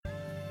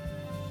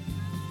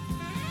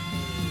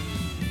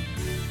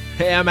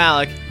Hey, I'm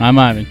Alec. I'm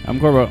Ivan. I'm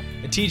Corbo.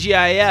 And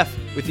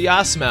TGIF with the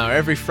Awesome Hour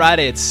every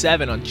Friday at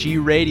 7 on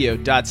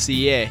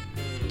gradio.ca.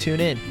 Tune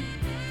in.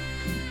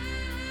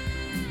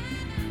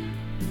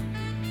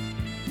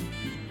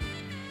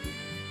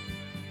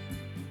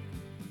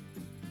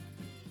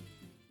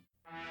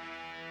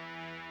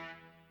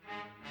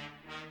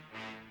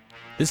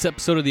 This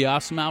episode of the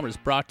Awesome Hour is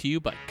brought to you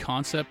by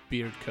Concept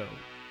Beard Co.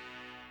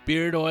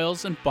 Beard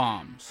oils and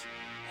balms,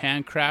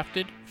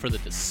 handcrafted for the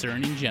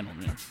discerning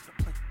gentleman.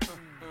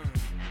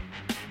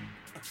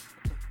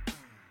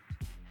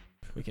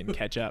 We can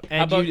catch up. How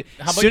And about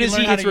as soon you as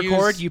learn he how hits to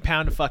record, use- you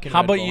pound a fucking How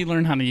Red about Bull. you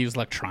learn how to use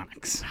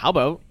electronics? How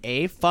about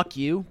A, fuck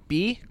you.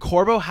 B,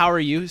 Corbo, how are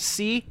you?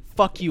 C,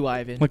 fuck you,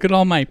 Ivan. Look at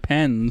all my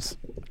pens.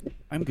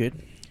 I'm good.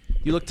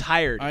 You look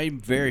tired. I'm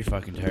very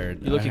fucking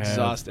tired. You look I have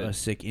exhausted. a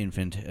sick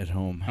infant at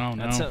home. Oh,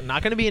 no. That's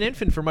not going to be an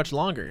infant for much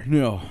longer.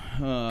 No.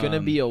 Going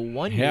to be a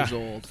 1 years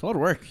old. It's a lot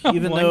of work. I'm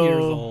Even 1 though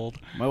years old.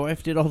 my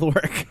wife did all the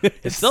work.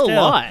 It's still a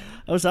lot.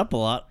 I was up a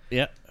lot.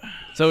 Yeah.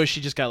 So has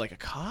she just got like a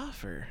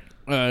cough or?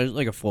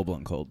 Like a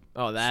full-blown cold.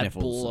 Oh, that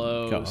Sniffles and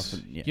blows. cough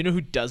and- yeah. You know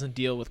who doesn't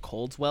deal with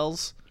colds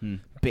wells?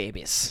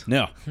 Babies.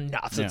 No.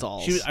 Not No. at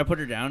all. I put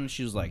her down and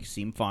she was like,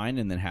 seemed fine.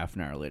 And then half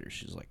an hour later,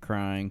 she was like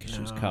crying because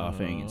she was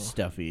coughing and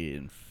stuffy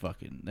and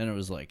fucking. Then it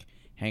was like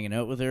hanging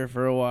out with her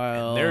for a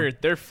while. They're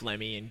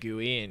phlegmy and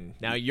gooey, and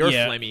now you're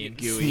phlegmy and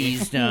gooey.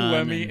 Sneezed on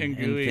Phlegmy and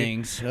gooey.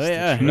 things. Oh,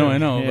 yeah. No, I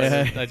know.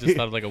 Yeah. But I just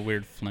thought of like a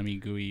weird phlegmy,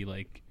 gooey,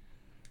 like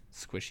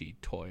squishy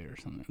toy or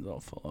something. It's all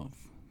full of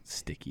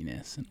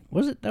stickiness. And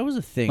Was it? That was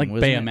a thing. like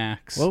wasn't it?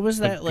 Baymax. What was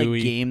that like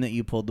gooey. game that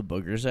you pulled the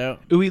boogers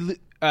out? Ooey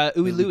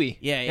Louie.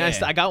 Yeah,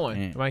 I got one.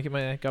 Yeah.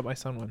 I got my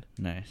son one.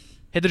 Nice.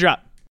 Hit the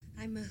drop.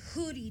 I'm a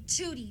hootie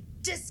tootie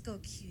disco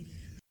cutie.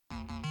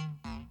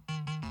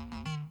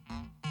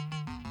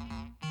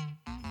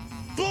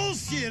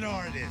 Bullshit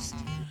artist.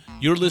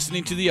 You're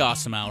listening to The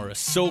Awesome Hour, a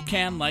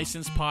SoCan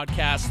licensed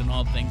podcast and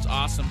all things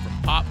awesome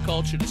from pop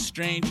culture to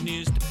strange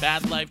news to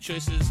bad life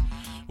choices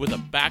with a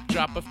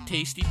backdrop of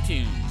tasty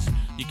tunes.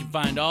 You can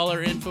find all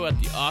our info at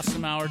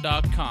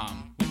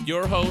theawesomehour.com with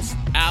your hosts,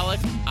 Alec,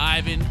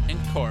 Ivan, and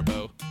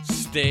Corbo.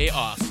 Stay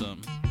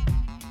awesome.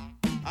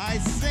 I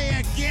say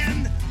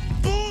again,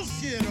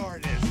 bullshit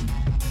artist.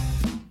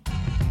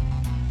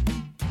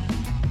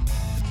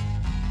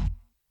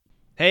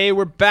 Hey,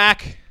 we're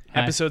back.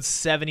 Hi. Episode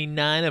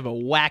 79 of a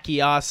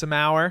wacky awesome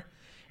hour.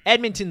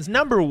 Edmonton's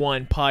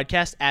 #1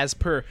 podcast as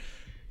per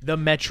the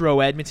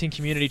Metro Edmonton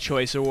Community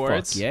Choice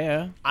Awards. Fuck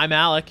yeah. I'm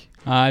Alec.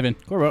 Ivan.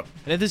 Corbo.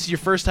 And if this is your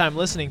first time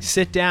listening,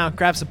 sit down,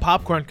 grab some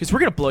popcorn, because we're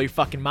going to blow your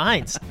fucking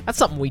minds. That's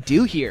something we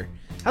do here.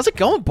 How's it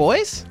going,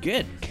 boys?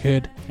 Good.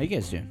 Good. How you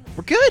guys doing?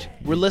 We're good.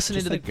 We're listening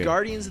Just to like the good.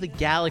 Guardians of the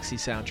Galaxy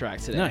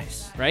soundtrack today.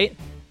 Nice. Right?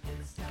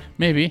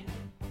 Maybe.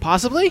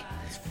 Possibly?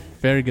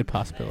 Very good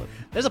possibility.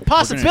 There's a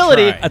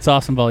possibility try. That's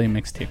awesome volume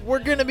mix too. we're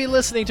going to be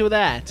listening to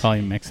that.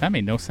 Volume mix. That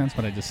made no sense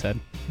what I just said.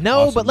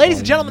 No, Awesome but ladies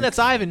and volume gentlemen, mix.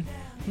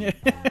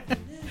 that's Ivan.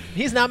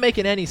 He's not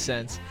making any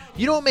sense.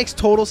 You know what makes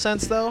total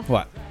sense, though?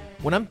 What?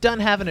 When I'm done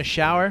having a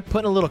shower,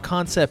 putting a little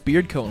Concept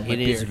Beard Co. in my It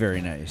beard. is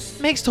very nice.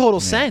 Makes total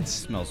Yeah, sense.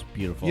 Smells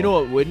beautiful. You know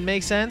what wouldn't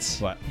make sense?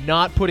 What?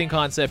 Not putting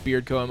Concept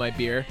Beard Co. in my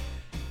beer.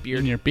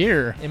 In your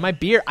beer. In my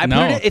beer. I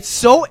No. put it.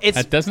 It's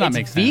That does not it's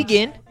make sense.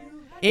 vegan.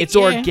 It's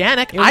yeah,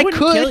 organic. it I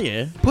wouldn't could kill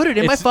you. put it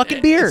in my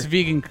fucking beer. It's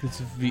vegan.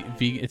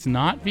 It's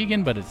not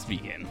vegan, but it's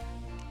vegan.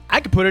 I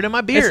could put it in my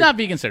beer. It's not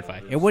vegan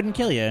certified. It wouldn't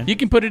kill you. You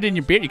can put it in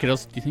your beer. You could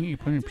also. Do you think you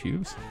can put it in your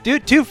pubes?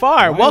 Dude, too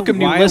far. Welcome,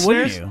 new why listeners.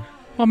 wouldn't you?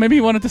 Well, maybe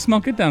you wanted to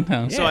smoke it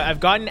downtown. So Yeah.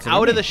 I've gotten what out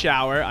I of the mean.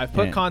 shower. I've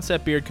put Yeah.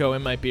 Concept Beard Co.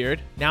 in my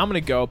beard. Now I'm going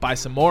to go buy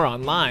some more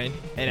online.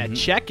 And at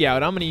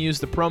checkout, I'm going to use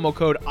the promo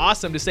code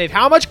AWESOME to save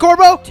how much,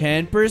 Corbo?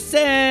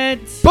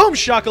 10%. Boom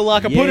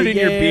shakalaka. Put it in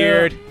your Yeah.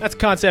 beard. That's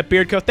Concept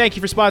Beard Co. Thank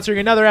you for sponsoring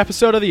another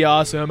episode of the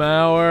Awesome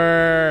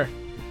Hour.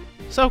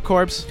 So,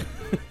 Corbs,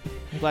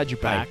 I'm glad you're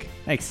back.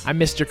 Thanks. I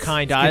missed your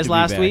kind It's good eyes to be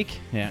last back. week.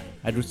 Yeah.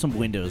 I had some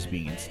windows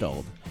being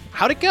installed.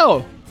 How'd it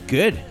go?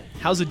 Good.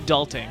 How's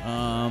adulting?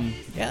 Yeah,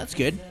 that's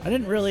good. I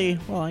didn't really.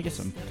 Well, I guess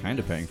I'm kind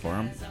of paying for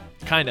them.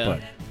 Kind of. But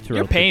You're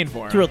throughout paying the,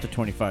 for 'em. throughout the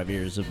 25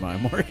 years of my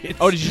mortgage.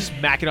 Oh, did you just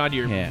mack it onto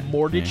your Yeah,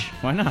 mortgage? yeah.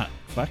 Why not?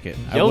 Fuck it.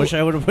 Yo. I wish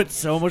I would have put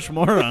so much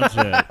more onto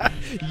it.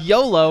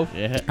 YOLO.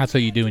 Yeah. That's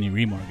what you do when you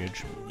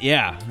remortgage.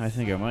 Yeah, I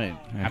think I might.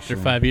 After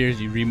actually. 5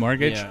 years, you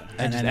remortgage, Yeah.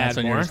 and just then that's add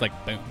when more? you're just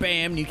like, boom.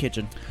 Bam, new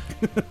kitchen.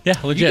 Yeah,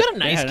 You legit. got a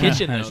nice Yeah, no,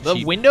 kitchen, that's though. The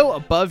cheap. window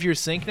above your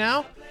sink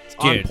now, it's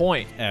on Dude.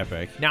 point.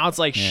 Epic. Now it's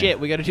like, Yeah. shit,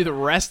 we got to do the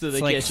rest of the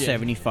It's like kitchen.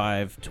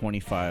 75,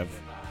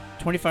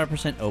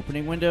 25%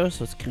 opening window,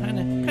 so it's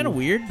kind of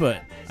weird,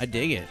 but I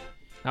dig it.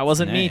 That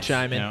wasn't me Nice.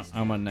 chiming. No,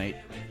 I'm on night.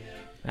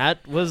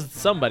 That was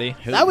somebody.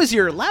 Who? That was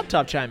your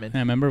laptop chiming. Yeah,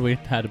 remember we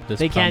had this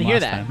They can't problem hear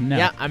last that. time. No.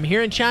 Yeah, I'm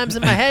hearing chimes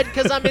in my head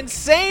because I'm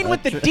insane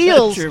with the That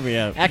deals threw me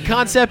out. at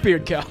Concept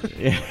Beard Co.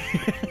 Yeah.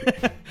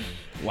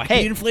 Wacky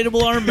Hey.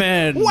 inflatable arm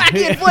man.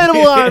 Wacky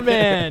inflatable arm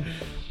man.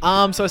 So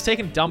I was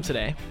taking a dump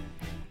today.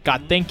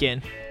 Got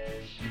thinking.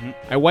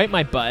 I wiped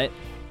my butt.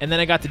 and then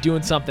I got to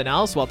doing something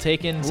else while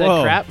taking said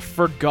Whoa. crap.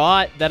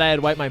 Forgot that I had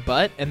wiped my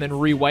butt, and then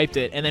re-wiped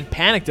it, and then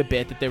panicked a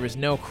bit that there was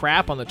no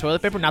crap on the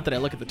toilet paper. Not that I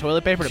look at the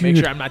toilet paper to make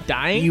Dude, sure I'm not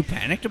dying. You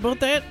panicked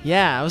about that?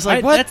 Yeah, I was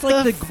like, what That's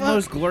like the fuck?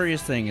 most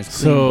glorious thing. Is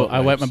So clean I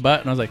wiped my wipes. butt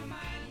and I was like,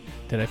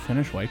 did I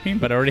finish wiping?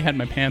 But I already had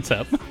my pants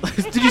up.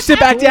 Did you sit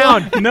back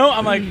down? No,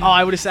 I'm like, Oh,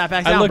 I would have sat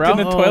back down, I looked bro. in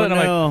the toilet and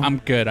I'm no. like, I'm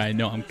good. I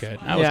know I'm good.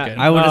 I was Yeah. good.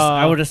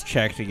 I would have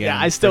checked again. Yeah,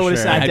 I still for would've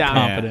sure. sat I had down.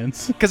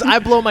 confidence. Because I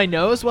blow my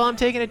nose while I'm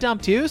taking a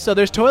dump too, so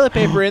there's toilet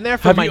paper in there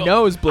for Have my you-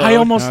 nose blow. I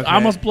almost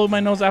Okay. blew my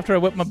nose after I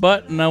whipped my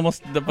butt, and I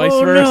almost the vice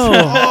Oh, versa. no.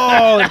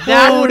 Oh,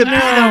 that Oh, would have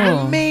been no.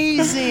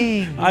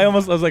 amazing. I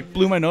was like,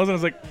 blew my nose, and I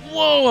was like,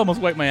 whoa! I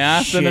almost wiped my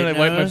ass, and then I Shit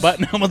wiped my nose. butt,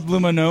 and I almost blew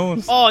my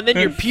nose. Oh, and then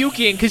you're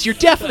puking because you're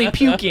definitely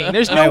puking.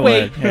 There's no I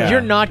way would, yeah.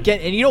 you're not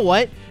getting. And you know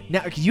what? Now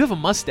 'cause you have a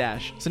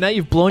mustache, so now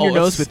you've blown your Oh,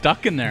 nose it's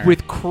stuck in there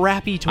with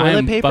crappy toilet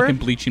I'm paper, fucking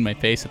bleaching my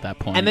face at that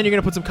point. and then you're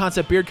gonna put some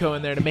Concept Beard Co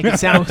in there to make it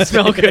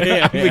smell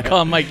good. we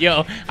call him like,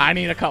 yo, I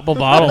need a couple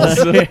bottles.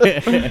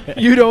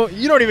 You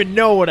don't even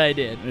know what I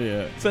did.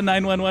 Yeah. It's a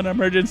 911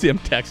 emergency. I'm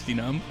texting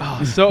him.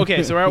 Oh, so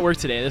we're at work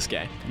today, this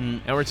guy,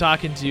 and we're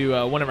talking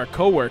to one of our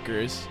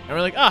coworkers, and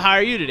we're like, oh, how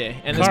are you today?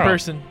 And this Carl.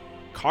 person,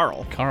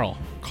 Carl Carl.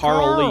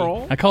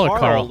 I call her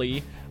Carl.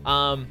 Lee,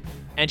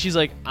 and she's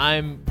like,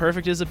 I'm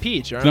perfect as a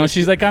peach. No,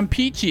 she's like, I'm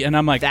peachy, and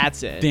I'm like,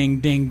 That's it. Ding,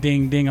 ding,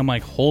 ding, ding. I'm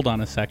like, hold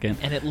on a second.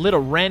 And it lit a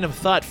random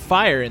thought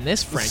fire in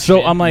this French.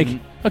 So I'm like,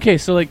 okay,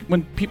 so like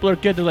when people are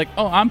good, they're like,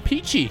 oh, I'm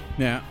peachy.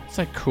 Yeah. It's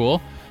like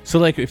cool. So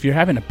like if you're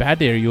having a bad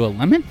day, are you a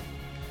lemon?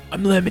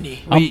 I'm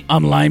lemony.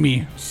 I'm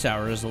limey.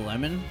 Sour as a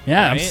lemon.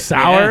 Yeah, I'm Right?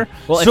 sour. Yeah.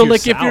 Well, if so you're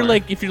like if sour-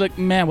 you're like,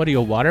 man, what are you,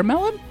 a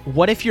watermelon?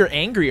 What if you're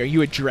angry? Are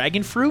you a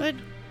dragon fruit?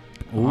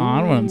 Oh, I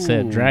don't want to say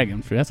a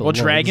dragon fruit. That's a Well,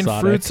 little dragon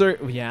exotic. fruits are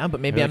but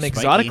maybe They're I'm spiky.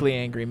 exotically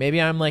angry.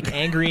 Maybe I'm like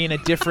angry in a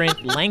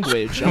different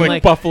language. I'm like,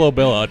 like, Buffalo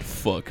Bill. I'd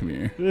fuck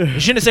me.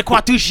 je ne sais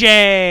quoi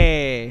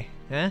toucher.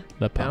 Huh?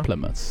 The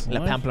pamplemousse. La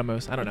What?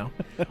 pamplemousse. I don't know.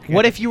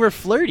 What if you were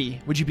flirty?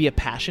 Would you be a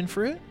passion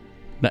fruit?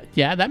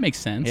 Yeah, that makes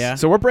sense. Yeah.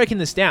 So we're breaking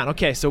this down.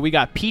 Okay, so we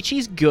got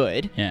peachy's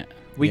good. Yeah.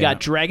 We Yeah. got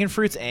dragon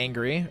fruit's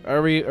angry.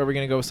 Are we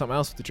gonna go with something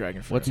else with the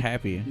dragon fruit? What's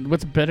happy?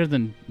 What's better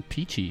than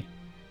peachy?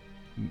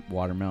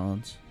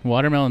 Watermelons.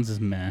 Watermelons is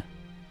meh.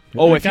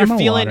 Oh, Like, if you're I'm a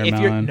feeling, if you're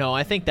watermelon. no,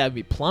 I think that'd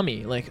be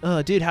plummy. Like,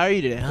 oh, dude, how are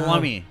you today? "Oh,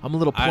 Plummy. I'm a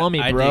little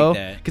plummy, I dig bro.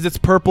 that. Because it's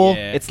purple.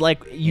 Yeah. It's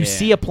like you Yeah.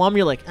 see a plum,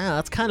 you're like,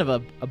 that's kind of a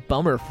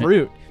bummer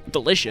fruit.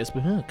 Delicious,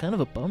 but kind of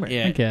a bummer.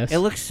 Yeah. I guess. It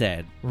looks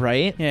sad.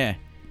 Right? Yeah.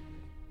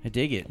 I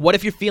dig it. What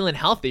if you're feeling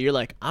healthy? You're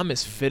like, I'm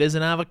as fit as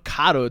an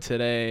avocado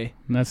today.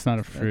 That's not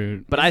a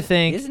fruit. But I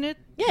think, Isn't it?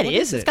 yeah, What it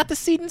is. It's got the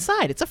seed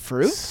inside. It's a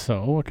fruit.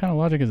 So what kind of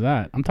logic is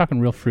that? I'm talking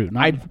real fruit.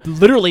 Not I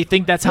literally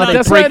think that's how No, they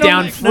that's why I break don't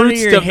down like none of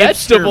fruits your to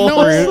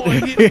hipster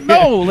vegetables.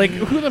 no, like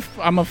who the?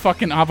 I'm a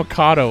fucking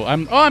avocado.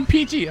 I'm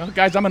peachy, oh,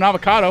 guys. I'm an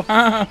avocado.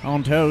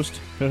 On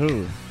toast.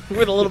 Hoo-hoo.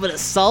 With a little bit of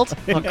salt, a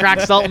little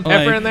cracked salt and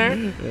pepper in there.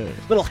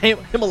 Little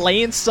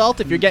Himalayan salt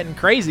if you're getting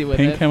crazy with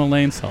Pink it.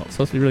 Himalayan salt.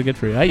 Supposed to be really good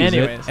for you. I use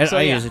Anyways, And so,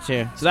 I yeah. use it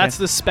too. So that's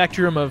the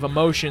spectrum of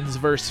emotions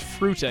versus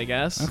fruit, I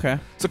guess. Okay.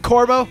 So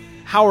Corbo,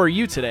 how are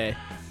you today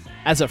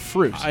as a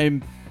fruit?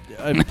 I'm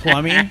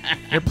plummy.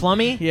 You're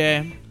plummy?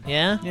 Yeah.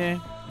 Yeah? Yeah.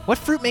 What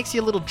fruit makes you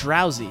a little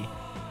drowsy?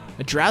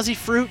 A drowsy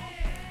fruit?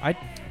 I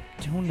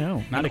don't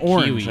know. Not An a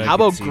orange. kiwi. I How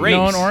could about see. it. grapes?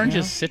 No, an orange Yeah.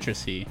 is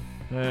citrusy.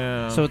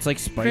 Yeah. So it's like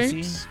spicy,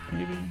 Grapes.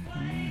 maybe.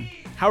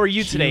 how are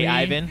you today, kiwi.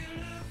 Ivan?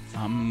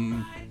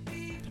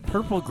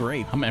 Purple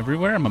grape. I'm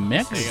everywhere. I'm a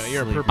mix. There you go,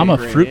 you're a purple I'm a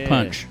grape. fruit Yeah.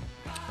 punch.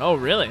 Oh,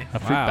 really? A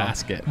fruit Wow.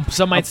 basket.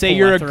 Some might say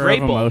you're a plethora of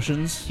grapple.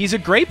 emotions. He's a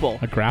grapple.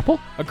 A grapple?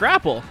 A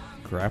grapple.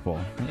 Grapple.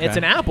 It's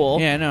an apple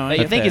Yeah, no, I that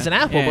you get think that. is an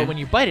apple, Yeah. but when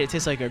you bite it, it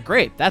tastes like a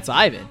grape. That's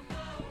Ivan.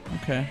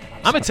 Okay.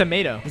 I'm a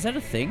tomato. Is that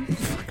a thing?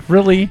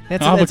 Really?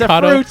 It's a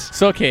Avocado? fruit.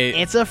 So okay.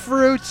 It's a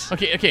fruit.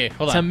 Okay.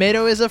 Hold on.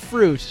 Tomato is a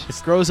fruit.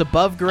 It grows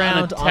above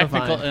ground on a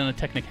vine. In a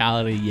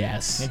technicality,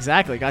 yes.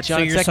 Exactly. Got you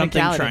So on you're something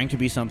technicality. trying to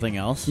be something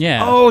else?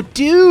 Yeah. Oh,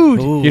 dude.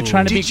 Ooh. You're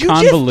trying to Did be you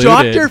convoluted.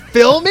 just Dr.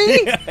 Phil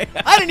me?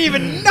 I didn't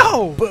even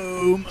know.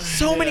 Boom.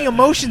 So many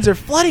emotions are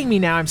flooding me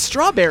now. I'm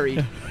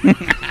strawberry.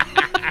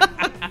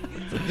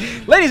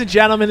 Ladies and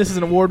gentlemen, this is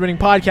an award-winning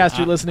podcast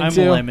you're listening I'm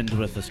to. lemoned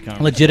with this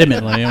conversation.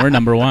 Legitimately, we're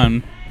number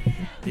one.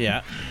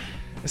 Yeah.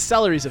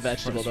 Celery's a As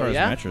vegetable, far though, as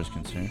yeah? Metro is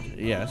concerned.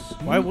 Yes.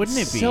 Why wouldn't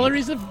it be?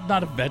 Celery's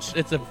not a vegetable.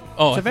 It's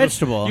a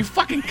vegetable. You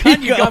fucking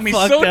cunt. You got got me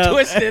fucked so up.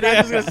 twisted. I'm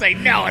just gonna say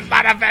no. It's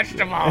not a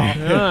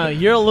vegetable.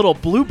 You're a little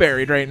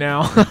blueberried right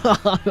now.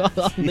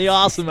 The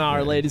Awesome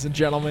Hour, ladies and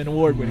gentlemen,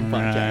 award-winning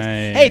podcast.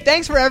 Right. Hey,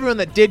 thanks for everyone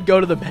that did go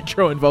to the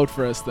Metro and vote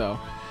for us, though.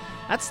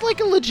 That's like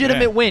a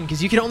legitimate Yeah. win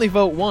because you can only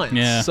vote once.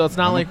 Yeah. So it's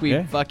not like we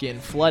Yeah.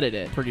 fucking flooded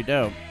it. Pretty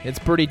dope. It's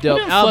pretty We dope.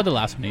 didn't Al, flood the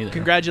last one either.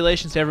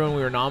 congratulations to everyone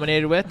we were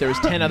nominated with. There was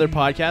 10 other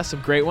podcasts,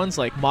 some great ones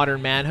like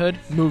Modern Manhood,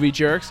 Movie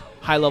Jerks,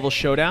 High Level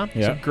Showdown,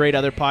 Yeah. some great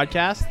other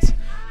podcasts.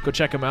 Go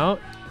check them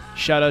out.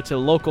 Shout out to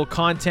local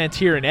content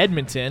here in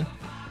Edmonton.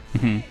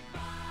 And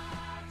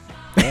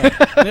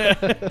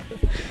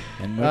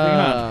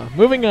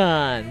moving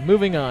on.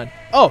 Moving on.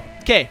 Oh,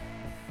 okay.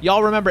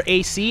 Y'all remember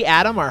AC,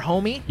 Adam, our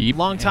homie, Yep.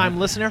 longtime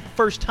listener,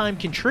 first-time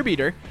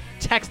contributor,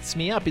 texts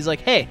me up. He's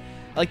like, hey,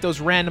 I like those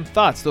random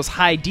thoughts, those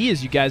high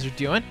ideas you guys are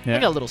doing. Yeah. I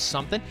got a little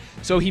something.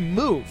 So he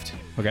moved.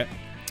 Okay.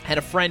 Had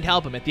a friend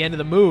help him. At the end of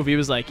the move, he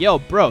was like, yo,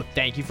 bro,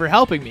 thank you for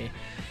helping me.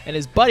 And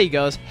his buddy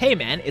goes, hey,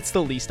 man, it's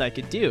the least I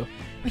could do.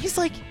 And he's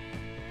like,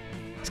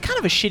 he's kind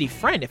of a shitty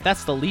friend if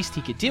that's the least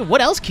he could do.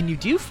 What else can you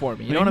do for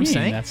me? You know what I'm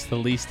saying? That's the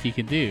least he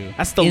could do.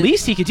 That's the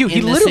least he could do. He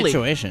in this literally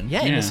situation.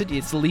 Yeah, Yeah.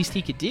 it's the least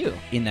he could do.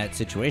 In that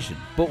situation.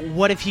 But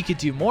what if he could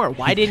do more?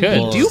 Why didn't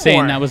Could. he do saying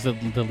more? that was the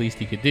least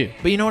he could do.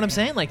 But you know what I'm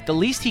saying? Like, the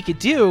least he could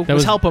do That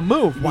was was- help him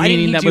move. Why didn't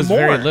Meaning he that do was more?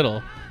 very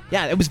little.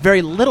 Yeah, it was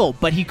very little,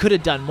 but he could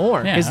have done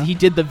more because Yeah. he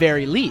did the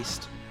very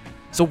least.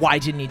 So why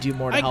didn't he do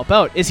more to help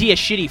out? Is he a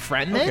shitty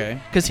friend then?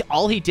 Okay. Because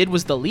all he did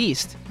was the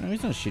least. No,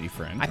 he's not a shitty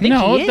friend. I think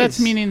No, he is. that's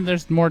meaning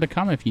there's more to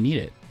come if you need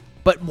it.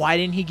 But why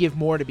didn't he give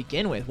more to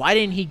begin with? Why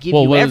didn't he give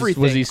Well, you was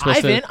everything? he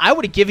supposed to- Ivan, I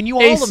would have given you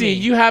all of AC, me.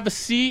 you have a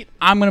seat.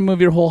 I'm going to move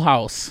your whole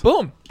house.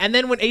 Boom. And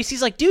then when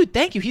AC's like, dude,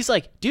 thank you. He's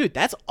like, dude,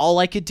 that's all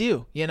I could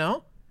do. You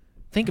know?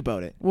 Think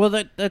about it. Well,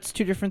 that's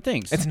two different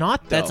things. It's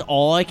not, though. That's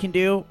all I can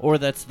do, or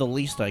that's the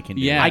least I can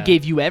do. Yeah. I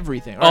gave you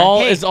everything. Or, All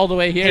hey, is all the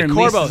way here, hey, and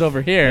least Corbo. is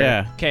over here.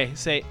 Yeah. Okay,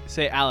 say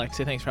Alex,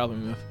 say thanks for helping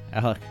me move.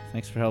 Alec,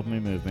 thanks for helping me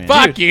move, man.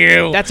 Fuck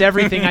you. That's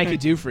everything I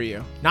could do for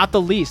you. Not the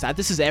least.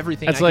 This is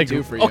everything That's I like could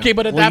do for you. okay,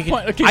 but at Well, that you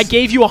point, okay, I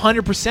gave you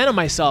 100% of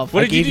myself.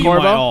 What I did you gave do, you my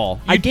Corbo?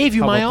 all. I gave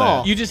you How my about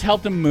all. that? you just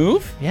helped him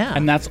move. Yeah.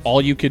 and that's all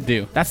you could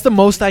do. That's the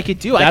most I could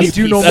do. I That's, could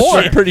do no that's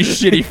more. a pretty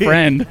shitty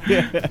friend.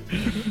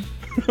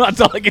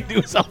 That's all I can do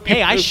is help you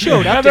Hey, I move.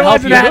 showed up to help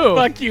Otherwise you than that, move.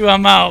 fuck you,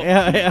 I'm out.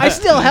 I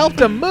still helped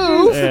him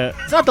move. Yeah.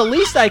 It's not the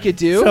least I could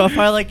do. So if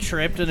I like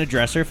tripped and a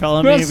dresser fell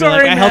on No, me, you'd be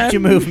sorry, like, I helped man. you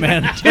move,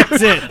 man.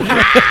 That's it.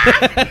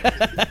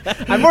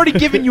 I've already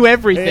given you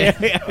everything.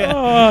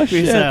 Oh,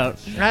 Peace shit. out.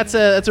 That's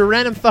a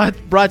random thought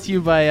brought to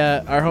you by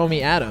our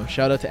homie Adam.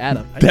 Shout out to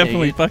Adam.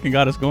 Definitely fucking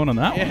got us going on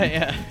that one.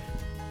 Yeah.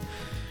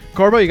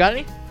 Corbo, you got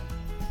any?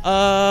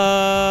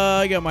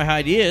 I got my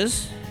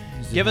ideas.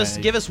 Give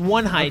us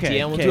one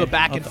idea, and we'll do it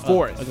back and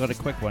forth. I got a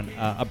quick one.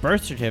 A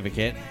birth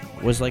certificate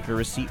was like a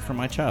receipt for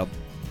my child.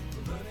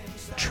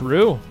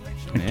 True.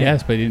 I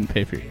guess, but you didn't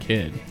pay for your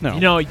kid. No,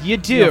 You know, you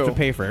do. you have to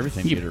pay for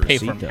everything. You to get a pay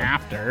receipt, for him though.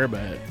 after,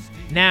 but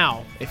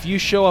Now, if you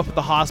show up at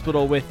the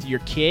hospital with your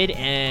kid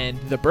and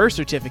the birth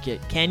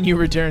certificate, can you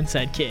return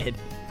said kid?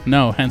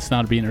 no, hence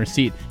not being a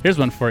receipt. Here's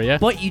one for you.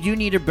 But you do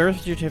need a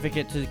birth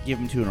certificate to give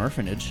him to an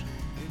orphanage.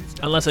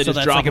 Unless I So just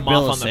that's drop like a him bill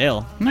off of on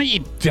sale. No,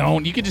 you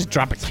don't. You could just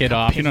drop a kid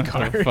off. You don't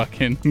have to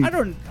fucking. I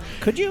don't.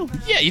 Could you?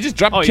 Yeah, you just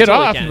drop Oh, a you kid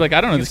totally off. can. Like,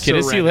 I don't know You this kid.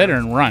 Is. See you surrender.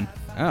 later and run.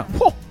 Oh.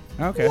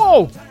 Whoa. Okay.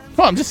 Whoa.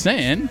 Well, I'm just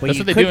saying. But That's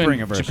you what they could do bring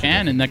in a birth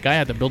Japan, and that guy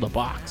had to build a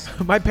box.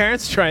 My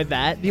parents tried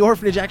that. The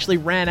orphanage actually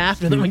ran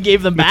after them and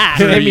gave them back.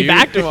 Good Gave me you.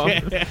 back to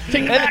them.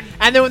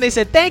 and then when they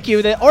said thank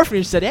you, the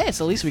orphanage said, "Hey, it's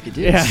the least we could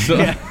do." Yeah. So,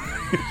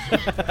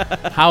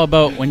 how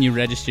about when you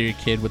register your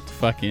kid with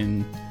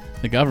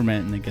the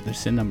government and they get their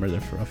SIN number? They're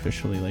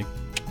officially like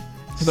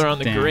They're on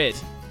the stamped. grid.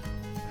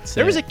 That's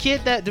There was a it.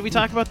 kid that did we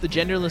talk about the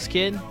genderless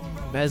kid?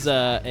 Has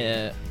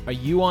are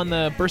you on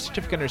the birth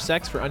certificate or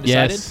sex for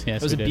undecided? Yes,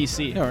 it was we in did.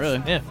 BC. Oh,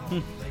 really?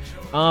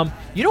 Yeah.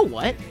 You know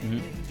what?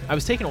 I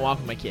was taking a walk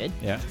with my kid,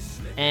 Yeah.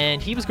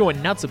 and he was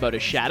going nuts about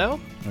his shadow.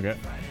 Okay.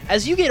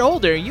 As you get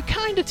older, you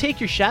kind of take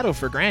your shadow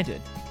for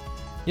granted.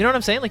 You know what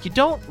I'm saying? Like, you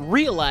don't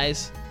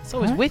realize it's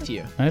always Huh? with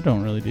you. I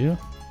don't really do.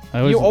 I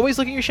always, You always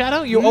look at your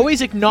shadow? You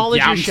always acknowledge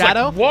yeah, your I'm just like,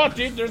 shadow? what,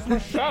 dude? There's my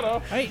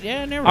shadow.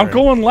 Never. I'm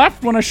going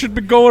left when I should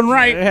be going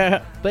right.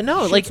 Yeah. But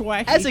no, Shit's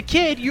like, wacky. as a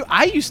kid,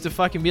 I used to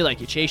fucking be like,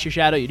 you chase your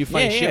shadow, you do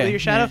funny Yeah, shit yeah, with your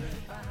shadow.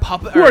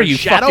 Puppet, Who or are you,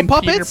 shadow fucking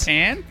puppets? Peter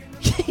Pan?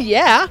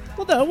 Yeah.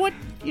 Well, no, what?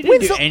 You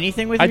When's didn't do the-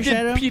 anything with I your did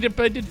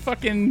shadow? I did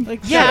fucking Like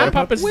Yeah, shadow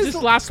puppets when's just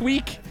the- last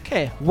week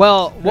Okay.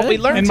 Well, what we Really?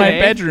 learned in my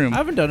today. bedroom. I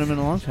haven't done them in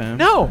a long time.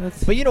 No.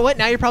 That's- But you know what?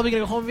 Now you're probably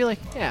going to go home and be like,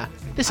 yeah,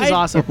 this is I-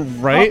 awesome.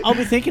 Right? I'll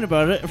be thinking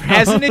about it.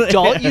 As an probably.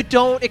 adult, you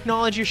don't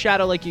acknowledge your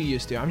shadow like you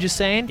used to. I'm just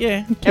saying.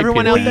 Yeah.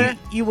 Everyone Well, out there,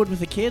 You would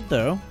with a kid,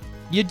 though.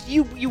 you It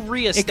comes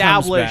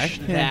reestablish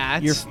back.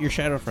 that Yeah. Your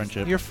shadow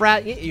friendship.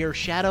 your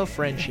shadow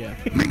friendship.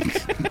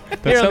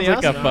 That Here on sounds the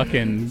like a Awesome Hour.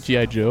 fucking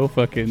G.I. Joe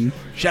fucking.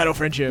 Shadow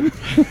friendship.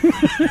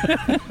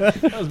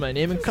 That was my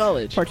name in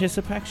college.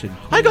 Participation.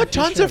 I got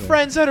tons of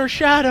friends that are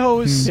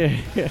shadows.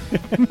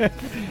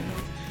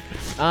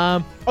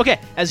 Okay,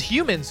 as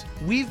humans,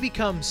 we've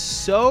become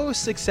so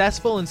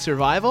successful in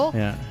survival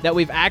Yeah. that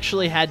we've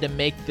actually had to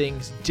make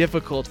things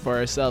difficult for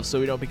ourselves so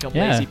we don't become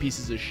Yeah. lazy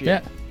pieces of shit.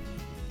 Yeah.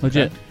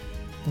 Legit.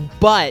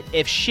 But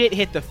if shit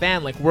hit the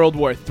fan like World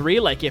War III,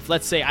 like if,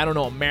 let's say, I don't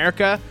know,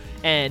 America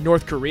and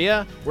North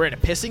Korea were in a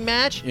pissing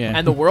match Yeah.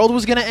 and the world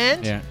was going to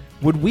end, Yeah.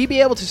 would we be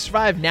able to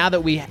survive now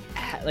that we,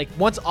 like,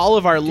 once all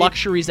of our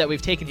luxuries that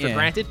we've taken for Yeah.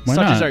 granted, Why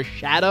such as not? our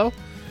shadow,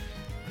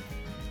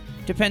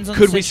 Depends on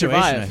Could the we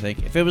situation, survive? I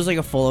think. If it was like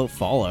a full-out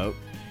Fallout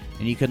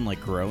and you couldn't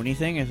like grow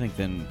anything, I think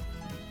then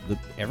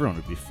everyone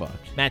would be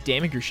fucked. Matt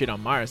Damon grew shit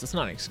on Mars. That's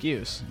not an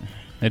excuse.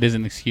 It is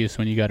an excuse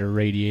when you got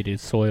irradiated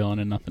soil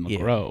and nothing to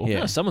grow.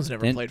 Yeah. No, someone's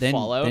never Then, played then,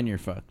 Fallout. Then you're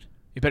fucked.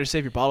 You better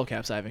save your bottle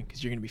caps, Ivan,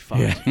 because you're gonna be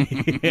fucked.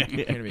 You're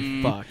gonna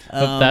be fucked.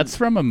 But that's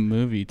from a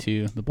movie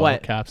too. The bottle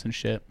What? caps and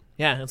shit.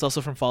 Yeah, it's also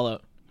from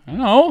Fallout. I don't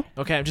know.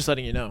 Okay, I'm just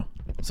letting you know.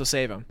 So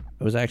save them.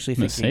 I was actually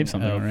I'm gonna thinking save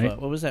something, of, right?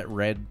 what was that?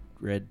 Red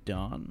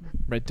Dawn.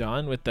 Red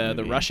Dawn with the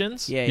Maybe.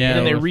 Russians. Yeah, Yeah, And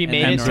then they with-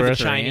 remade and it to the North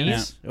Chinese.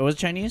 Korean, Oh, was it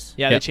Chinese?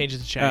 Yeah, Yep. they changed it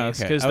to Chinese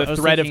okay. because I the was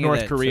threat of thinking of North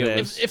that Korea today.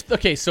 was. If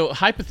okay, so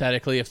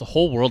hypothetically, if the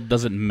whole world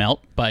doesn't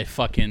melt by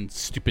fucking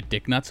stupid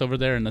dick nuts over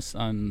there in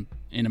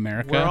in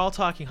America, We're all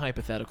talking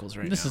hypotheticals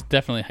right this now. is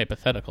definitely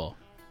hypothetical.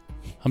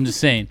 I'm just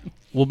saying,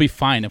 we'll be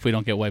fine if we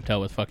don't get wiped out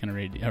with fucking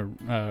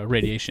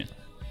radiation.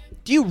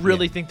 Do you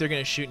really think they're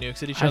gonna shoot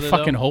nukes at each I other?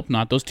 fucking though? hope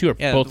not. Those two are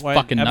Yeah, both why-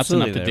 fucking nuts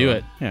enough absolutely to they do will.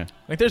 it. Yeah,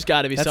 Like, there's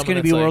got to be that's someone going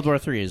to be like, World War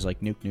III. Is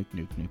like nuke.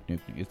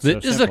 It's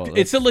This so is simple.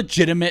 it's a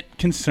legitimate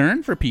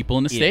concern for people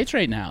in the Yeah. States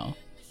right now.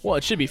 Well,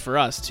 it should be for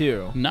us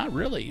too. Not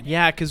really.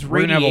 Yeah, because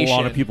We're radiation. gonna have a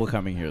lot of people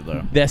coming here,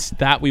 though.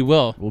 That we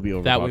will. We'll be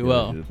That we will.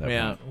 overpopulated at that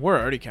Yeah, point. we're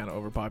already kind of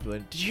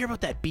overpopulated. Did you hear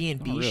about that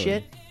B&B Not really.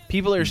 shit?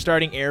 People are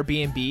starting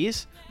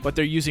Airbnbs, but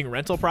they're using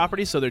rental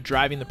properties, so they're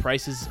driving the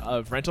prices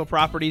of rental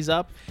properties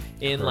up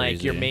in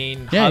like your Crazy.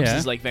 main Yeah, hubs yeah.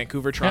 is like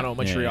Vancouver, Toronto, Yeah.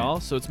 Montreal.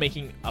 So it's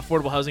making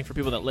affordable housing for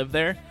people that live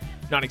there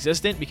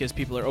non-existent because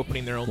people are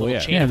opening their own Well,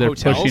 little yeah. chain Yeah, of they're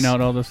hotels. pushing out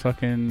all this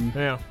fucking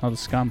Yeah. all the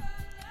scum.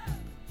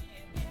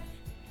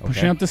 Okay.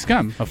 Pushing out the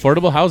scum.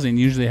 Affordable housing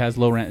usually has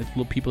low rent.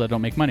 It's people that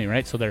don't make money,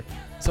 right? So they're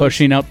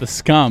pushing out the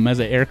scum as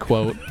an air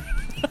quote.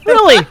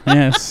 Really?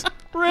 Yes,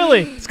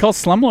 Really? it's called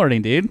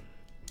slumlording, dude.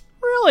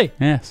 Really?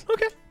 Yes.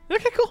 Okay.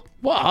 Okay, cool.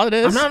 Well, it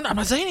is. I'm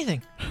not saying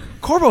anything.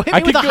 Corbo, hit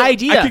me with a high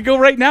idea. I could go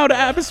right now to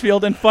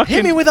Abbotsfield and fucking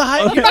Hit me with a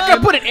high. You're not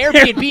gonna put an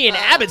Airbnb in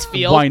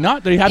Abbotsfield. Why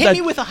not? They have Hit that.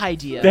 me with a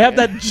idea. They have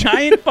that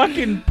giant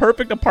fucking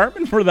perfect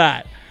apartment for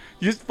that.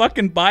 You just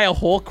fucking buy a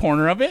whole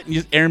corner of it and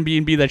you just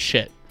Airbnb that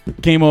shit.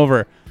 Game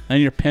over. Then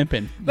you're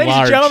pimping. Ladies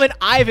large. and gentlemen,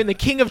 Ivan, the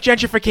king of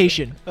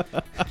gentrification.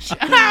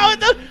 How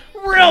the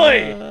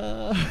really?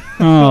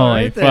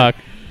 Holy right there. fuck.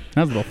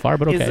 That was a little far,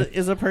 but okay.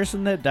 Is a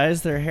person that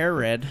dyes their hair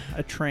red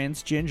a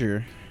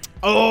transgender?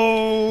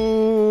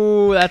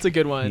 Oh, that's a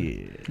good one.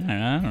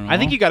 Yeah. I don't know. I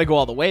think you got to go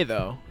all the way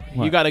though. You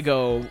What? got to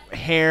go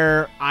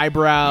hair,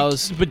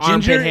 eyebrows, But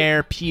armpit ginger-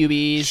 hair,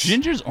 pubes.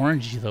 Ginger's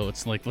orangey though.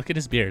 It's like, look at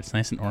his beard. It's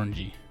nice and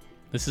orangey.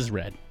 This is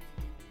red.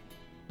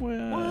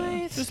 Well,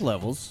 What? there's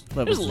levels.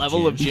 There's a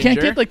level of You can't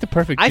ginger. get like the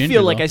perfect I ginger,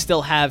 feel like though. I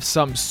still have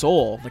some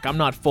soul. Like I'm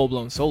not full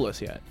blown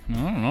soulless yet. I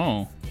don't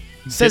know.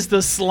 Says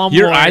the slum.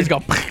 Your lord. eyes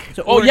go.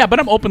 So Oh or- yeah, but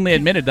I'm openly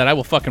admitted that I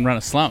will fucking run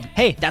a slum.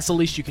 Hey, that's the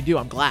least you can do.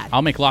 I'm glad.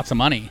 I'll make lots of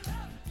money.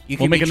 You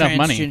We'll could make be enough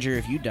money. transgender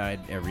if you dyed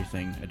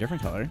everything a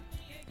different color.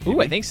 Ooh,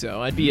 I think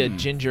so. I'd be a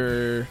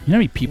ginger. You know how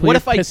many people What you're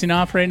if I- pissing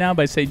off right now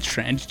by saying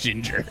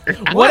transginger?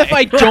 What if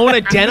I don't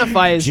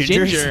identify as Gingers?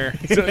 ginger?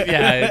 So,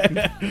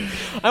 yeah.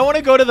 I want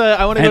to go to the.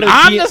 I want to go and,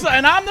 to the.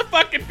 I'm the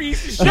fucking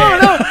piece of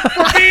shit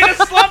for being a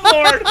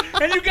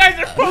slumlord, and you guys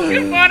are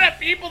poking fun at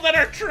people that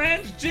are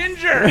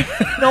transginger.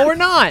 No, we're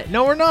not.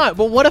 No, we're not.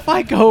 But what if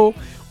I go?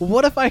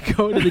 What if I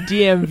go to the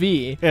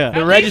DMV, Yeah.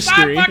 the At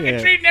registry? I'm fucking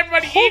treating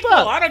everybody Hold equal.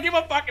 up. I don't give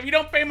a fuck if you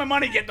don't pay my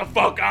money. Get the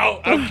fuck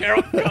out. I don't care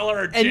what color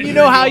or And ginger you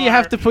know how you are.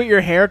 have to put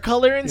your hair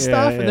color and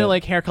stuff, yeah. and they're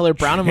like hair color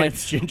brown. I'm like,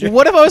 Transgender.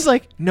 what if I was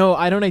like, no,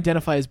 I don't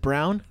identify as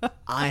brown.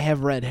 I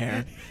have red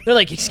hair. They're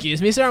like,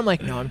 excuse me, sir. I'm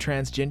like, no, I'm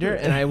transgender,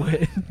 and I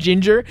would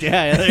ginger.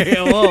 Yeah, there you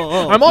go. Whoa,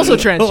 whoa. I'm also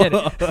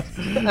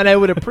transgender, and I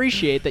would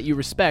appreciate that you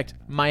respect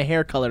my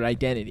hair color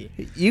identity.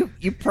 You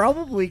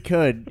probably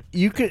could.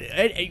 You could.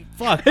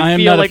 Fuck. I am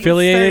feel not like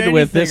affiliated start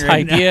with this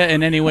anything right idea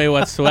in any way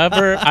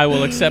whatsoever. I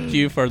will accept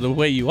you for the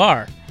way you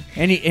are.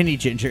 Any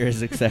ginger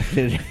is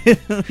accepted.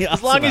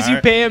 As long as you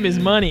pay him his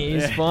money,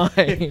 he's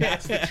fine.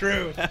 That's the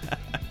truth.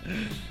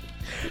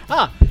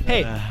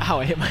 Hey, ow,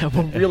 I hit my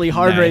elbow really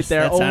hard right Nice,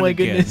 there. that Oh my sounded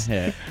good. goodness.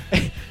 Yeah.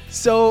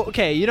 So,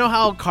 okay, you know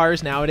how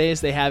cars nowadays,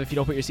 they have, if you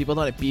don't put your seatbelt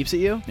on, it beeps at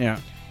you? Yeah.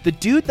 The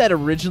dude that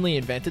originally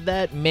invented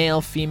that, male,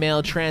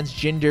 female,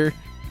 transgender,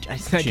 I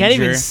can't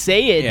even Ginger.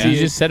 say it, Yeah. dude. You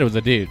just said it was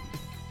a dude.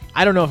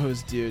 I don't know if it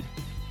was a dude.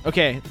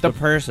 Okay, The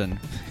person. the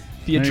There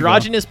you go.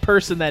 androgynous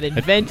person that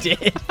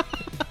invented.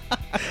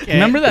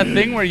 Remember that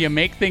thing where you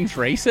make things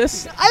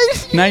racist? I,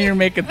 Now you're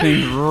making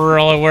things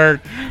really weird.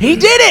 he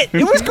did it!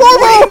 It was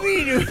Corbo!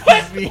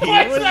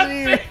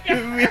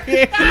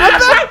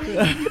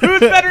 Who's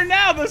better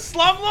now, the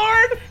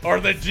slumlord or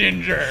the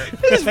ginger?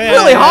 It's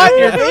really hot in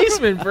your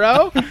basement,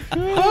 bro.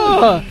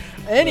 Oh.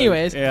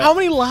 Anyways, Yeah. how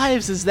many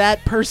lives has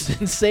that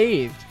person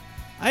saved?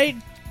 I.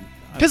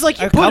 Because, like,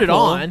 you a put it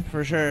couple, on.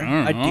 for sure.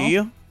 I don't Do know.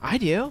 you? I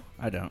do.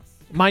 I don't.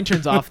 Mine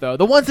turns off, though.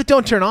 The ones that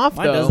don't turn off,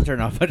 Mine though. doesn't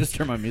turn off. I just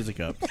turn my music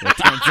up. So it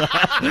turns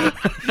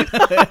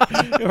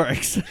off. It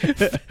works.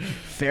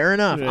 Fair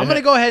enough. I'm going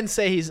to go ahead and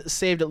say he's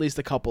saved at least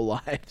a couple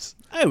lives.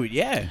 I would,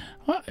 yeah.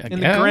 Well, I In the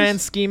guess. grand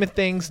scheme of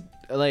things,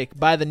 like,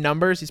 by the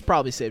numbers, he's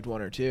probably saved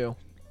one or two.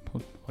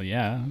 Well,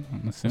 yeah.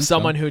 I'm assuming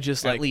Someone so. who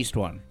just, At like, least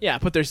one. yeah,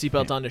 put their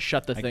seatbelt on to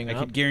shut the I thing up.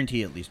 could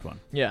guarantee at least one.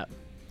 Yeah.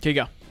 Okay,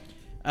 go.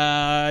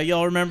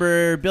 Y'all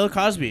remember Bill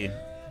Cosby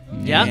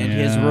Yeah. and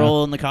his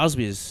role in the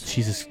Cosbys?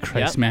 Jesus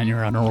Christ, Yep. man,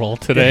 you're on a roll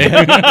today.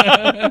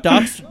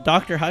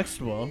 Dr.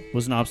 Huxtable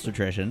was an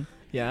obstetrician.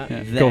 Yeah.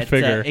 Yeah. that Go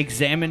figure.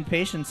 examined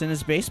patients in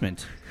his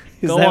basement.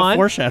 Is Go that on.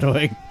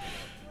 foreshadowing?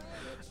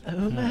 Oh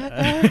my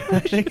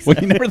God. Well,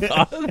 you never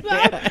thought of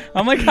that?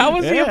 I'm like, how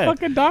was he a Yeah.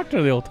 fucking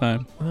doctor the whole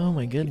time? Oh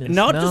my goodness.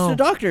 Not no. just a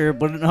doctor,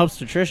 but an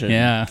obstetrician.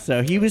 Yeah.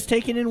 So he was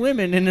taking in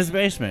women in his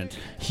basement.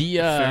 He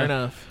Fair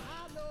enough.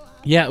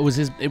 Yeah, it was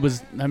his. It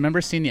was. I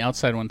remember seeing the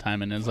outside one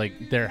time, and it was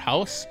like their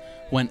house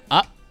went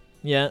up,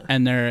 Yeah.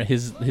 and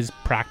his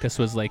practice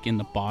was like in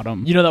the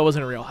bottom. You know that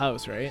wasn't a real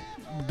house, right?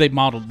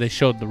 They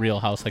showed the real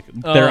house, like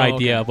their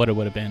idea okay. of what it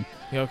would have been.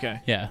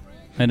 Okay. Yeah,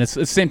 and it's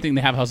the same thing.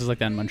 They have houses like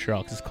that in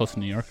Montreal because it's close to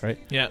New York, right?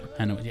 Yeah.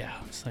 And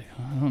it's like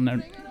I don't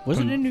know. Was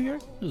it in New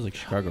York? It was like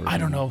Chicago. Or I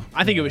don't something. know.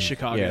 I think it was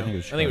Chicago. Yeah, I think it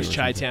was I think it was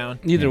Chicago or Chi-Town.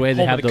 Either way, they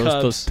Home have of the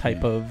those Cubs.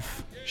 type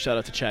of. Shout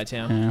out to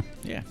Chi-Town.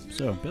 Yeah. Yeah.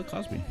 So Bill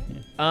Cosby.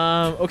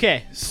 Yeah.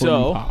 Okay,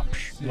 so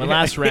Pops. my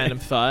last random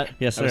thought.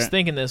 Yes, I was sir.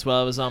 thinking this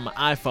while I was on my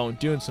iPhone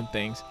doing some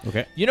things.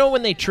 Okay. You know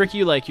when they trick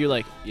you, like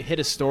you hit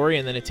a story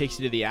and then it takes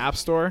you to the App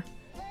Store?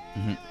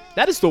 Mhm.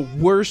 That is the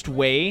worst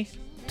way.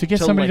 To get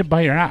So, somebody like, to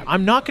buy your app.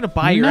 I'm not going to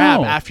buy your No.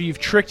 app after you've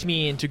tricked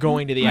me into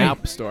going to the Right.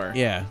 App Store.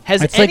 Yeah.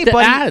 Has It's like the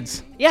anybody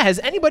ads. Yeah, has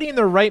anybody in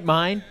their right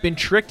mind been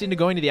tricked into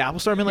going to the Apple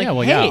Store and been like, yeah,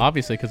 well, hey, yeah,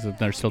 obviously because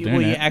they're still doing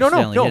Well, you it.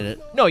 accidentally hit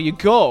it. No, you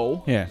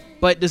go. Yeah.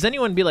 But does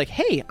anyone be like,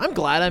 hey, I'm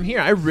glad I'm here.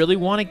 I really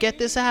want to get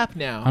this app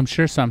now. I'm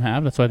sure some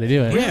have. That's why they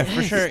do it. Yeah,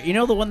 for sure. You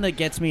know the one that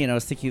gets me, and I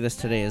was thinking of this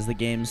today, is the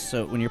games.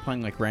 So when you're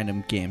playing like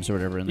random games or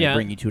whatever, and they Yeah.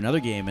 bring you to another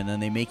game, and then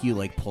they make you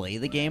like play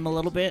the game a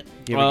little bit.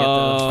 Do you Oh. ever get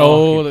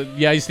those? Oh,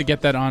 yeah, I used to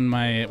get that on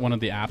one of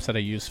the apps that I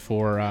use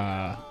for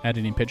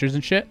editing pictures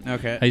and shit.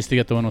 Okay. I used to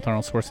get the one with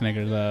Arnold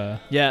Schwarzenegger, the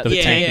Yeah, the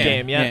the tank tank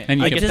game, yeah. And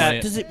you I can get play that.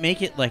 it. Does it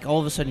make it like all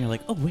of a sudden you're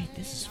like, oh wait,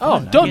 this is Oh,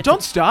 fun. I don't get don't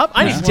to- stop.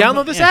 I need to Yeah.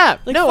 download this Yeah.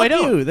 app. Like, No, I fuck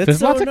don't. you. That's There's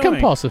so lots of annoying.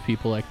 compulsive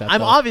people like that.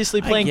 I'm though.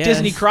 obviously playing guess.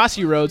 Disney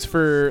Crossy Roads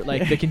for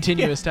like the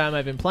continuous time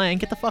I've been playing.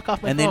 Get the fuck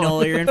off my And phone. they know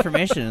all your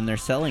information, and they're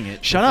selling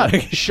it. Shut up.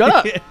 Shut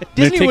up. They're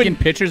Disney taking wouldn't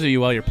pictures of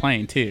you while you're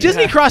playing too.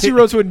 Disney Crossy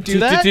Roads wouldn't do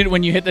that. Dude,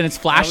 when you hit that, it's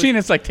flashing.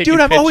 It's like taking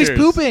Dude, I'm pictures. always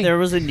pooping. There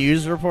was a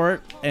news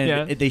report, and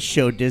Yeah. they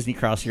showed Disney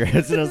Cross Your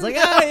Heads, and I was like,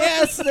 oh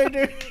yes, they're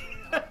doing.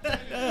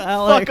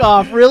 Fuck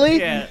off, really?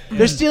 Yeah.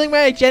 They're stealing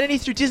my identity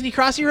through Disney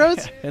Crossy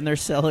Roads? And they're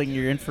selling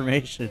your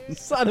information.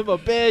 Son of a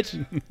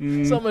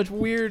bitch. So much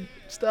weird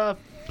stuff.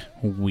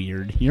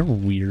 Weird. You're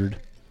weird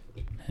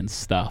and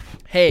stuff.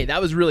 Hey,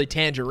 that was really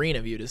tangerine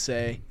of you to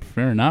say.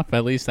 Fair enough.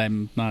 At least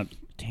I'm not.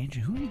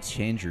 Who eats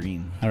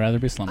tangerine? I'd rather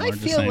be slumlord. I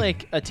just feel saying.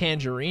 like a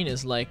tangerine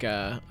is like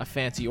a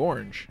fancy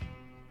orange.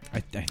 I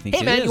think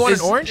Hey it man, is. you want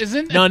an orange?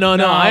 Isn't No,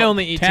 I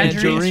only eat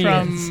tangerines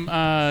tangerines. from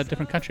a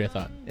different country. I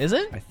thought. Is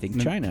it? I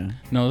think China.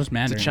 No, those It's a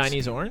mandarins.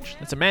 Chinese orange?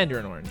 It's a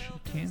mandarin orange.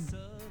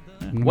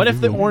 Mm. What if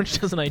the orange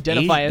doesn't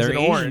identify as They're an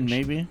Asian, orange?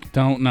 maybe.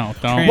 Don't.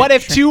 What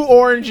if two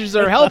oranges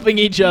are helping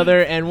each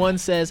other and one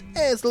says,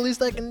 hey, it's the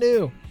least I can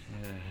do?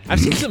 I've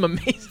seen some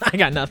amazing... I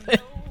got nothing.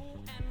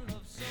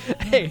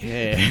 Hey,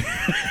 Yeah.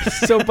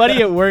 so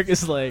buddy at work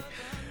is like,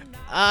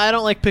 I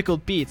don't like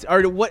pickled beets.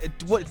 Or what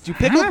do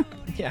pickled... Huh?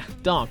 Yeah,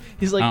 Dom.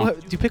 He's like, Oh.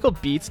 what, do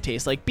pickled beets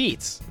taste like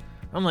beets?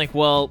 I'm like,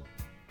 well,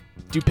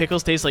 do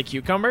pickles taste like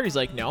cucumber? He's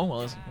like, no.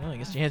 Well, I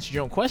guess you answered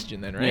your own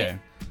question then, right? Yeah.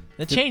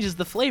 That changes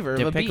the flavor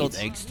Do of a pickled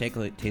beet. eggs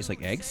taste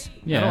like eggs?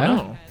 Yeah. I don't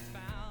know.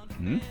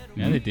 Hmm?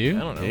 Yeah, they do. I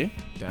don't know. See?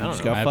 I don't Just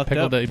know. got I have fucked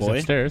pickled up, eggs boy.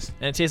 upstairs.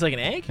 And it tastes like an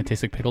egg? It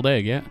tastes like pickled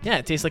egg. Yeah. Yeah,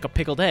 it tastes like a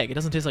pickled egg. It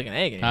doesn't taste like an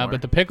egg anymore.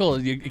 But the pickle.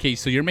 Okay,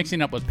 so you're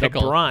mixing up with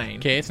pickle. brine.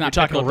 Okay, it's You're not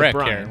talking pickle about the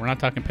Rick brine. here. We're not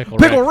talking pickle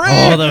Pickle Rick.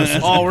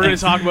 Rick! Oh, we're going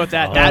to talk about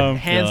that. That, Oh,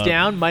 hands God.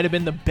 down, might have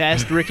been the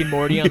best Rick and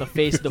Morty on the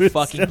face of the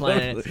fucking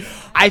planet.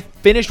 I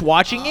finished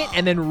watching it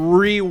and then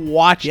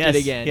re-watched Yes, it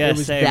again. yeah, it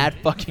was same. that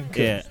fucking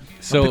good. Yeah.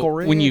 So Pickle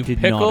Rick. when you Did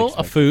not pickle a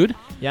expect food,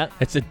 Yeah,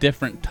 it's a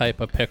different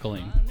type of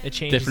pickling, it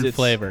changes different its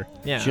flavor.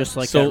 Yeah. Just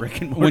like So that Rick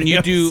and Morty when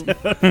you do,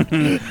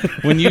 episode.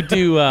 when you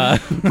do, why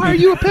are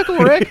you a pickle,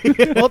 Rick?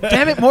 Well,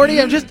 damn it,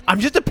 Morty, I'm just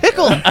a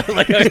pickle.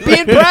 Just be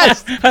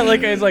impressed. I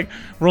like. I was like,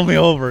 roll me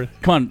over.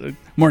 Come on,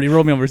 Morty,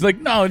 roll me over. He's like,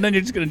 no, and then you're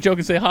just gonna joke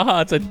and say,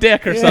 haha, it's a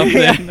dick or something,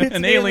 yeah, an it's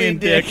an alien alien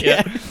dick. dick,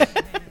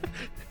 Yeah.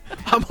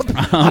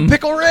 I'm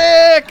pickle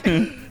Rick.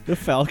 The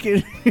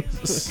Falcon.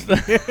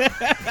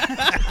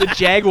 The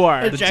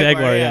Jaguar. The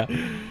Jaguar, yeah.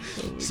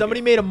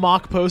 Somebody made a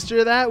mock poster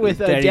of that with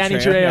Danny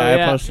Trejo. Yeah,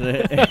 Yeah, I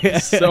posted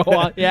it.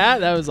 so yeah,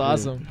 that was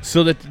awesome.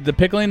 So the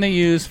pickling they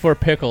use for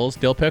pickles,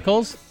 dill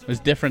pickles, is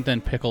different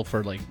than pickle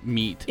for like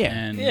meat Yeah.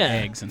 and Yeah.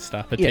 eggs and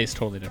stuff. It Yeah. tastes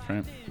totally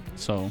different.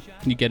 So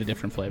you get a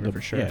different flavor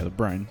for sure. Yeah, the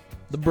brine.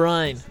 The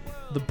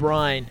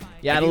brine.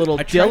 You add a I little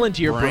tried dill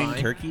into your brine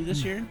brine. turkey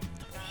this year.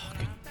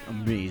 Fucking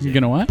amazing. You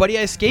gonna what? Buddy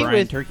I skate Brine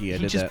with, turkey, I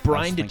he did just that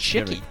brined a last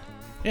chicken. Thanksgiving.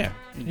 Yeah.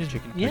 He just-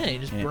 Chicken yeah, turkey. he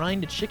just Yeah.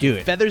 brined a chicken, Do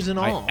it. feathers and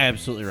all. I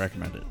absolutely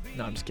recommend it.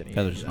 No, I'm just kidding.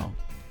 Feathers and all.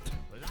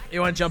 You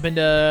want to jump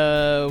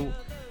into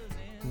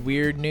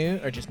weird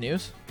news or just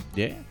news?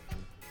 Yeah.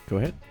 Go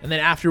ahead. And then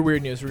after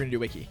weird news, we're gonna do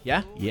wiki.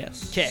 Yeah.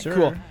 Yes. Okay. sir.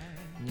 Cool.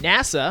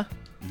 NASA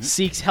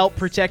seeks help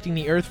protecting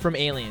the Earth from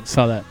aliens.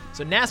 Saw that.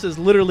 So NASA is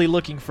literally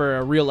looking for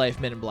a real life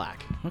Men in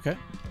Black. Okay.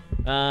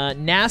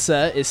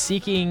 NASA is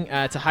seeking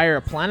to hire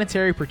a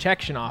planetary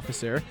protection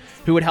officer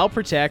who would help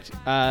protect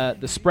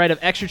the spread of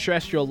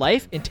extraterrestrial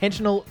life,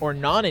 intentional or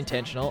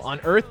non-intentional, on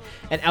Earth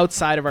and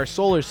outside of our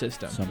solar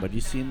system.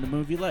 Somebody's seen the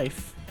movie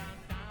Life.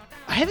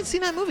 I haven't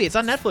seen that movie. It's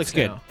on Netflix It's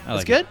good. now. I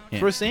like It's good? it. Yeah.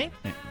 It's worth seeing?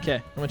 Yeah. Okay,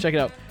 I'm going to check it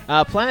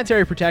out.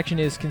 Planetary protection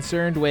is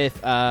concerned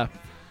with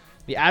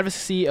the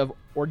advocacy of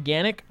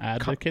organic...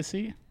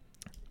 Advocacy?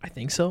 I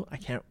think so. I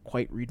can't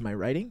quite read my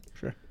writing.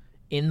 Sure.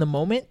 In the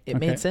moment, it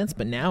Okay. made sense,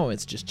 but now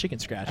it's just chicken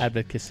scratch.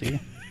 Advocacy.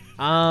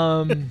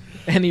 And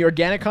the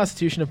organic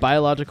constitution of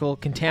biological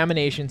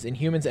contaminations in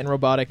humans and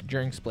robotic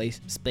during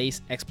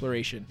space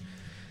exploration.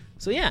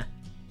 So yeah,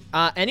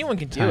 anyone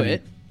can do Tiny.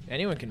 it.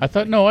 Anyone can. I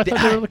thought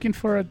they were looking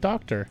for a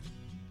doctor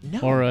no.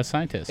 or a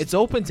scientist. It's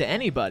open to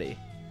anybody,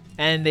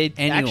 and they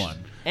Anyone.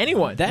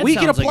 anyone. That we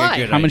can sounds like a apply.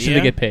 good How much do they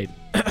idea. get paid?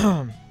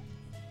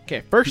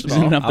 Okay, first of Is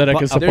it all, enough that I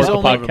can I'll support there's the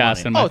only-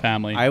 podcast and my Oh,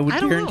 family? I would I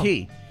don't know.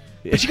 guarantee.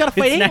 but you gotta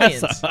fight It's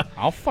aliens. NASA.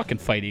 I'll fucking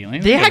fight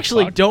aliens. They I don't give a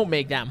actually fuck. don't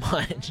make that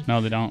much.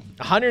 No, they don't.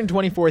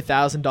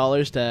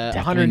 $124,000 to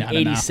Definitely not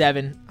enough.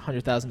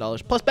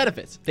 $187,000 plus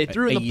benefits. They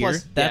threw in a the year?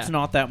 plus. That's yeah.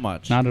 not that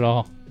much. Not at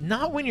all.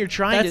 Not when you're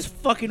trying That's to.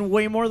 fucking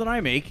way more than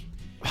I make.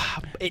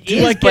 It Do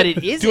is, I but get-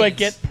 it isn't. Do I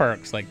get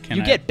perks? Like, can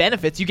You I get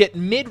benefits. You get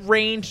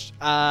mid-range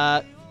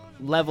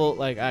level,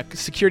 like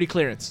security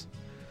clearance.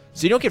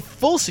 So you don't get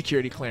full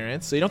security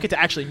clearance. So you don't get to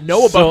actually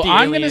know about So the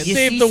I'm gonna aliens. You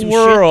save see the some shit,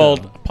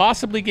 world, though.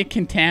 possibly get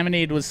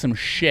contaminated with some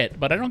shit,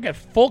 but I don't get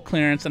full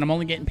clearance, and I'm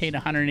only getting paid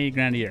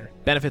 $180,000 a year.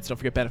 Benefits. Don't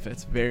forget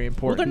benefits. Very Well,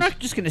 important. they're not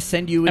just going to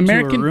send you into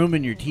American- a room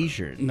in your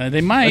T-shirt. No, they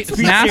might. Let's It's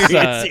be NASA.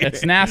 serious here.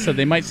 It's NASA.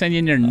 They might send you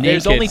in there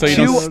There's naked, only so you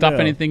two- don't stuff No.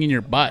 anything in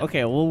your butt.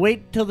 Okay, well,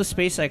 wait till the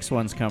SpaceX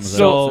ones comes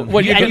So, out.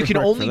 what and get you can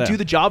work only for do them.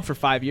 the job for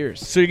 5 years.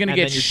 So you're gonna and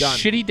get then you're done.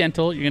 shitty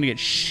dental. You're gonna get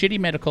shitty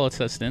medical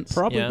assistance.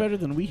 Probably Yeah. better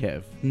than we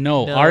have.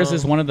 No, No. ours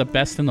is one of the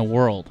best in the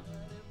world.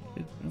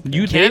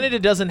 You Canada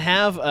doesn't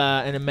have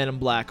an Men in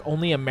Black.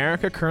 Only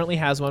America currently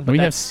has one. But We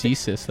have that's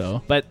CSIS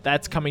though. But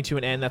that's coming to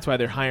an end. That's why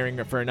they're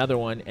hiring for another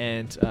one.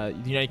 And the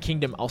United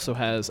Kingdom also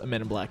has a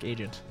Men in Black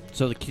agent.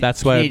 So the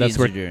That's why. Canadians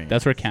are doing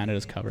That's where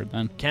Canada's covered.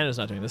 Then Canada's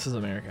not doing this. This is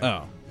America. Oh,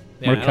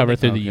 Yeah, I we're don't covered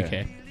through think- the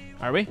okay. UK.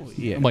 Are we?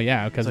 yeah. Well,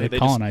 yeah, because So they they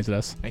just- colonized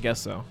us. I guess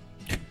so.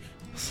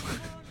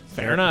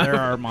 Fair There enough.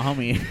 are my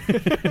homie.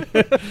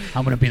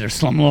 I'm gonna be their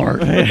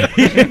slumlord.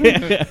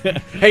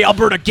 Hey,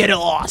 Alberta, get it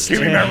lost.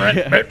 Give me my rent,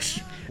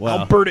 bitch. Wow.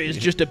 Alberta is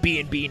just a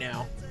B&B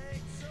now.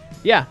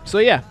 Yeah, so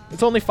yeah,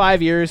 it's only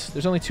 5 years.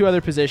 There's only 2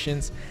 other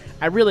positions.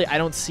 I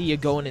don't see you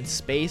going in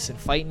space and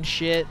fighting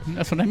shit.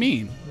 That's what I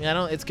mean. I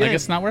don't. It's Like gonna.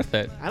 it's not worth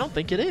it. I don't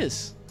think it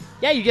is.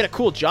 Yeah, you get a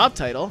cool job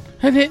title,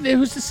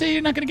 Who's to say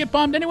you're not gonna get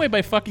bombed anyway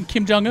by fucking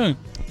Kim Jong Un?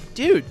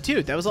 dude.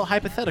 That was all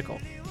hypothetical.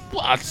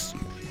 Well, it's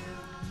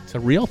a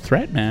real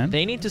threat, man.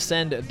 They need to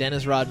send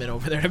Dennis Rodman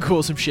over there to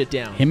cool some shit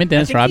down. Him and I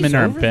Dennis think Rodman he's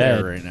are in over bed.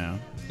 there right now.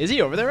 Is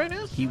he over there right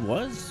now? He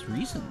was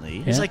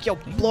recently. He's Yeah. like, yo,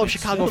 blow up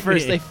Chicago so.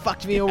 first. They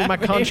fucked me over my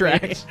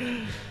contract.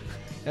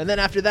 And then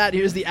after that,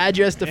 here's the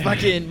address to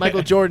fucking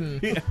Michael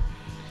Jordan.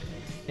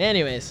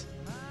 Anyways,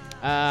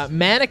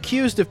 man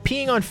accused of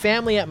peeing on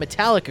family at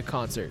Metallica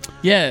concert.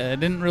 Yeah, I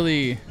didn't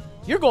really.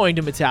 You're going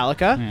to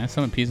Metallica. Yeah, if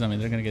someone pees on me,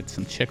 they're gonna get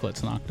some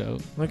chiclets knocked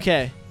out.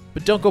 Okay.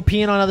 But don't go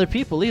peeing on other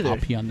people either. I'll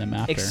pee on them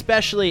after.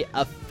 Especially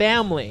a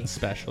family.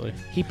 Especially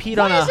He peed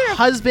on a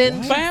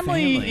husband,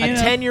 family. family? a you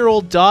know.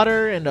 10-year-old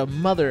daughter, and a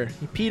mother.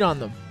 He peed on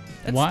them.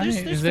 Why There's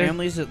is there?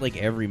 families at like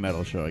every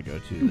metal show I go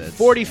to. That's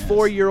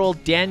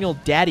 44-year-old Daniel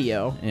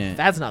Daddio. Yeah.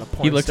 That's not a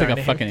porn He looks star like a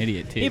name. fucking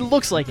idiot too. He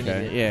looks like an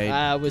Okay, idiot.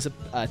 yeah, Was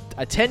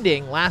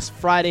attending last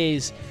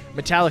Friday's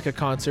Metallica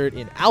concert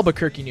in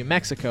Albuquerque, New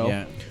Mexico,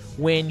 Yeah.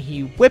 when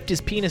he whipped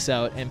his penis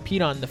out and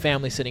peed on the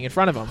family sitting in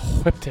front of him.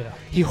 whipped it up.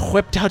 He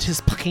whipped out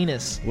his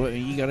penis. What,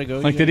 you gotta go.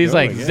 Like you did gotta he's go,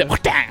 like I guess. zip,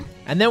 damn.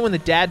 And then when the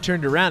dad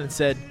turned around and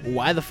said,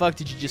 "Why the fuck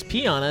did you just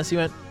pee on us?" He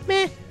went,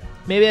 "Meh.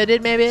 Maybe I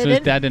did. Maybe I So his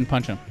did." dad didn't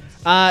punch him.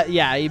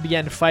 Yeah, he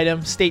began to fight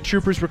him. State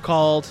troopers were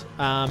called.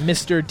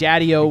 Mr.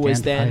 Daddio was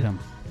Began to fight then him.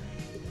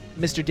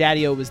 Mr.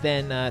 Daddio was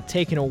then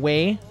taken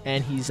away,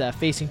 and he's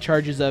facing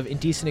charges of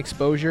indecent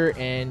exposure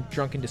and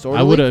drunken disorderly.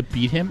 I would have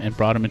beat him and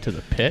brought him into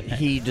the pit. and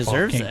He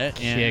deserves fucking that,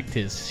 yeah. Kicked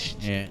his.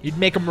 Yeah. You'd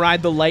make him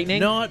ride the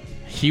lightning. Not.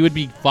 He would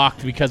be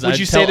fucked because Would I'd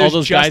you tell say there's all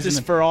those guys in justice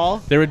the, for all?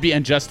 there would be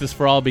injustice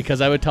for all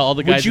because I would tell all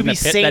the guys you in the be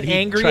pit Saint that he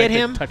angry tried at to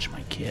him? touch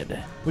my kid.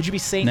 Would you be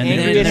Saint Then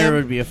angry Then at there him?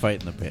 would be a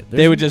fight in the pit.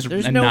 They would There's- just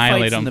there's no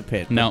annihilate fights him. in the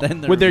pit. but No.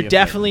 then Would there be a fight in the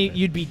definitely pit.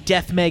 you'd be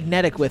death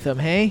magnetic with him?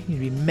 Hey, you'd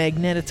be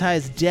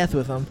magnetized death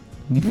with him,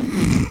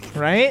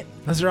 right?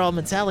 Those are all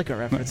Metallica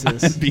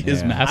references. I'd be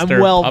his Yeah. master. I'm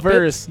well puppet.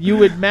 versed. You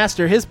would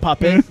master his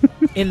puppet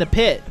in the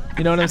pit.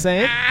 You know what I'm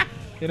saying?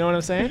 You know what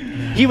I'm saying?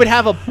 He would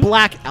have a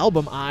black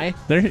album eye.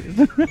 They're,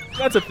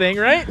 That's a thing,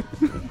 right?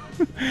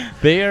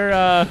 they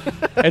are.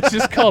 It's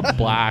just called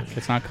Black.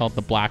 It's not called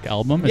the Black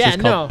Album. It's Yeah, just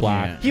called no.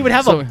 Black. Yeah. He would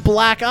have So- a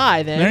black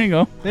eye then. There you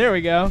go. There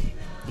we go.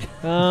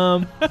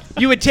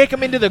 You would take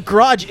him into the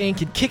garage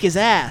ink and kick his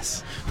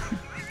ass.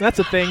 That's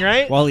a thing,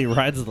 right? While he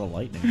rides the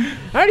lightning.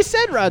 I already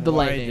said ride the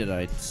Why lightning did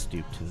I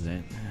stoop to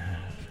that?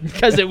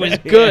 because it was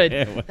good.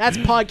 It was- That's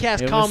podcast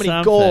it was comedy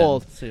something.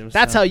 gold. It was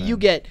That's how something. you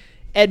get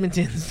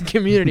Edmonton's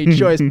Community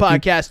Choice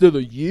Podcast of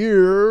the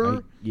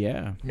Year.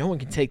 Yeah. No one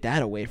can take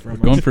that away from us.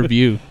 Going for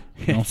view.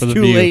 Going It's for the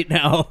too view. late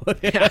now.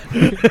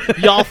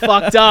 Y'all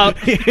fucked up.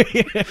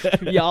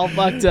 Y'all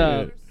fucked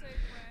up.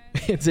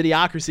 It's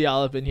idiocracy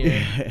all up in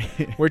here.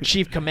 We're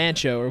Chief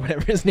Comancho or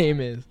whatever his name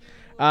is.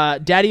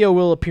 Daddy-O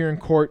will appear in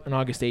court on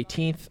August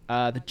 18th.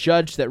 The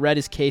judge that read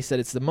his case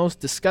said it's the most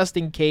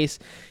disgusting case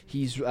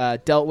he's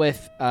dealt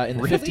with in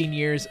the 15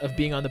 years of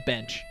being on the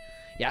bench.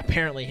 Yeah,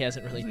 apparently he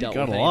hasn't really dealt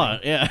Got with a anything.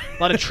 lot, yeah.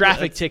 A lot of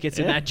traffic tickets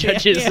in that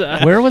judge's...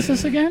 Where was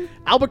this again?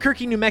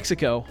 Albuquerque, New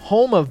Mexico,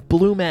 home of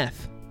blue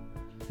meth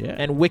Yeah.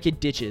 and wicked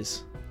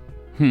ditches.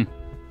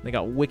 They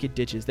got wicked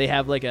ditches. They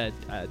have like a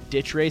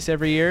ditch race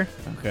every year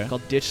Okay.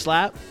 called Ditch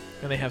Slap,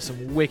 and they have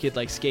some wicked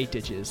like skate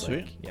ditches.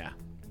 Sweet. Like, yeah,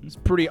 it's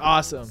pretty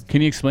awesome.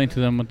 Can you explain to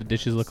them what the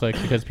ditches look like?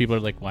 Because people are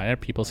like, why are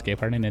people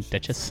skateboarding in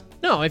ditches?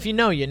 No, if you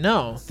know, you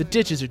know. The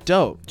ditches are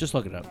dope. Just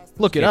look it up.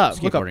 Look it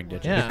up. Look up. Skateboarding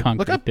ditches. Yeah. The concrete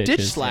Look up Ditch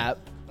ditches. Slap,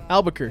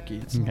 Albuquerque.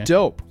 It's Okay.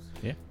 dope.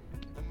 Yeah.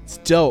 It's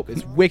dope.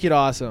 It's wicked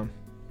awesome.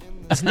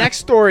 This next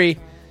story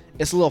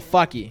is a little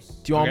fucky.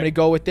 Do you want me Okay. to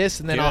go with this,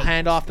 and then Do I'll it.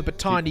 hand off the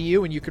baton to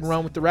you, and you can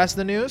run with the rest of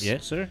the news?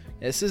 Yes, sir.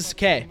 This is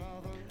okay.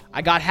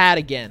 I got had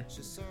again.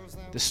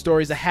 This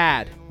story's a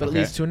had, but Okay. it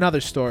leads to another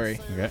story.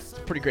 Okay. It's a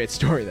pretty great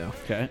story, though.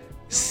 Okay.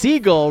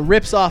 Seagull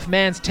rips off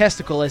man's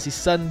testicle as he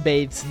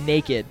sunbathes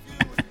naked.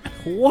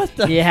 What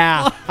the?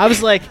 Yeah. I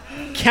was like,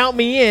 count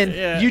me in.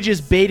 Yeah. You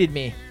just baited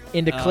me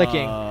into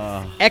clicking.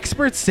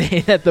 Experts say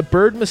that the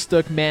bird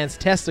mistook man's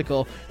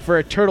testicle for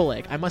a turtle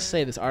egg. I must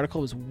say, this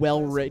article was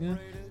well written.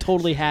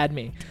 Totally had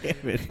me.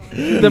 Damn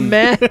it. The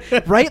man,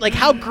 right? Like,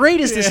 how great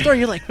is this story?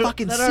 You're like,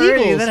 fucking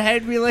seagulls. That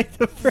had me like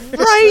the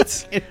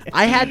first. Right.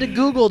 I had to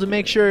Google to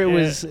make sure it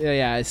was.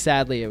 Yeah,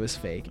 sadly, it was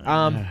fake.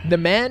 The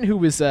man who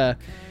was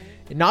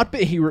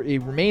he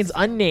remains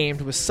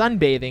unnamed was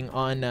sunbathing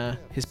on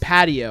his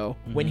patio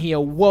when he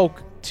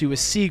awoke to a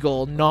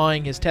seagull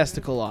gnawing his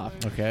testicle off.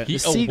 Okay. He The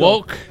seagull-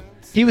 awoke.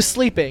 He was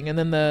sleeping, and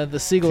then the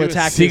seagull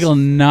attacked Seagull his,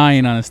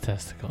 9 on his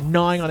testicle.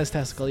 gnawing on his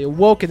testicle. He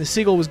awoke, and the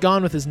seagull was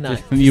gone with his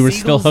nut. And you were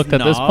still Seagulls hooked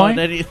at this gnawed point?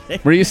 anything?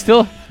 Were you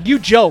still You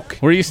joke.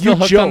 Were you still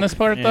hooked joke. on this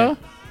part Yeah. though?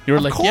 You were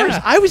Of like, course,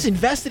 yeah. I was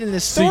invested in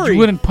this So story. you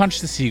wouldn't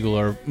punch the seagull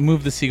or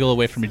move the seagull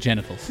away from your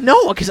genitals.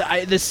 No, because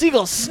the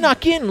seagull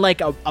snuck in like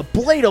a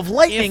blade of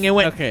lightning and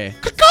went Okay.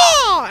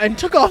 caw and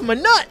took off my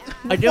nut.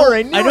 I before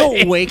I don't knew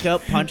it. wake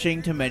up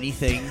punching to many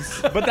things.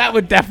 But that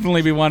would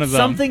definitely be one of them.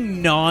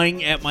 Something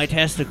gnawing at my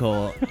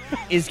testicle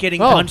is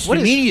getting Oh, punched what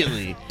is-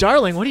 immediately.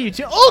 Darling, what are you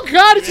doing? Oh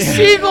God, it's a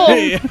seagull!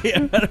 Yeah,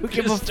 I don't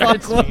give a Just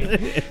fuck starts what me.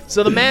 it is.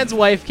 So the man's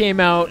wife came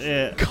out,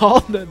 Yeah.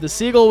 called the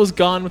seagull was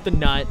gone with the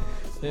nut.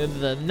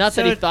 The nut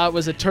So that he it- thought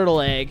was a turtle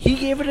egg. He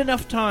gave it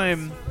enough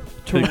time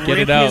to get rip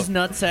it out. his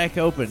nutsack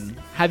open.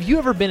 Have you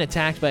ever been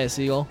attacked by a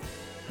seagull?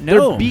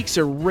 No. Their beaks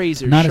are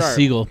razor Not sharp. a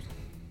seagull,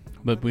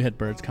 but we had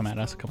birds come at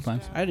us a couple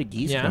times. I had a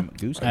goose Yeah.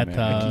 goose At, come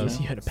at me.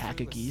 Geese, you had a pack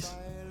of geese.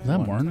 Was that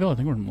Morinville? I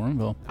think we're in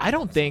Morinville. I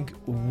don't think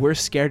we're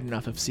scared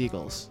enough of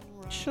seagulls.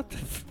 Shut the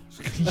f-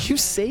 You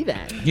say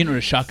that. You know what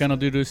a shotgun will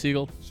do to a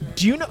seagull?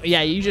 Do you know?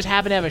 Yeah, you just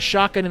happen to have a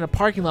shotgun in a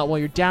parking lot while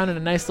you're down in a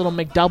nice little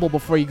McDouble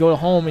before you go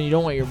home, and you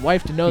don't want your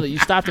wife to know that you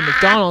stopped at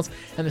McDonald's,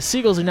 and the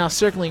seagulls are now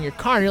circling your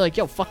car, and you're like,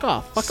 "Yo, fuck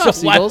off, fuck off,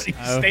 So why seagulls." don't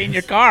you stay in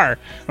your car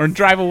or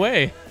drive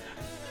away?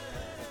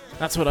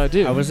 That's what I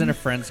do. I was in a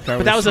friend's car.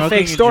 but that was a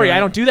fake story. I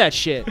don't do that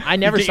shit. I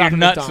never Get stop your at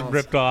nuts McDonald's.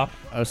 ripped off.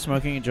 I was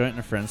smoking a joint in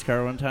a friend's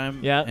car one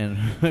time. Yeah. And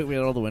we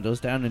had all the windows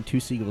down, and 2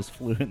 seagulls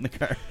flew in the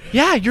car.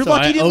 Yeah, you're So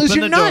lucky I you didn't lose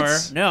opened your the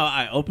nuts. Door. No,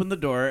 I opened the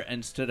door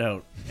and stood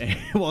out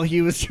while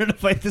he was trying to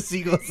fight the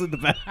seagulls in the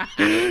back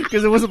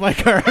because it wasn't my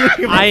car.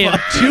 I am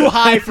too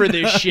high for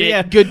this shit.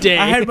 Yeah. Good day.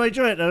 I had my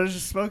joint. I was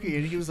just smoking,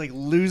 and he was like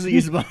losing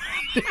his mind.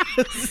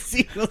 The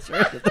seagulls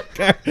right in the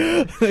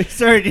car. Like,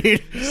 sorry,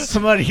 dude.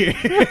 I'm out of here.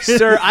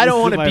 Sir, I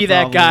don't want This to is be my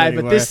that problem guy, but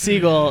anymore. this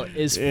seagull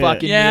is Yeah.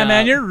 fucking Yeah, me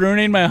man, up. you're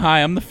ruining my high.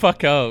 I'm the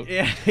fuck out.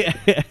 Yeah.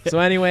 So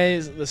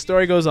anyways, the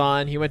story goes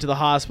on. He went to the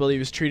hospital. He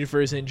was treated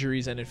for his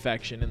injuries and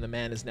infection, and the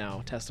man is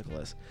now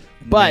testicless.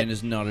 But Man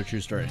is not a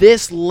true story.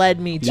 this led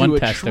me to One a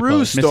testicle. true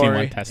Missing story.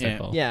 one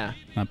testicle. Yeah.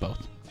 Not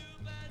both.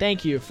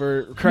 Thank you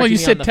for correcting Well, you me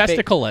said on the fake-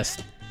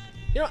 testiclest.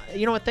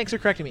 You know what? Thanks for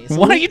correcting me. It's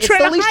Why the are you it's trying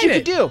the to least hide you it?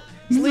 could do.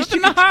 It's the least you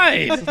Nothing to hide.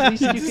 It's the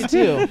least you could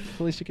do. It's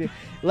the least you could.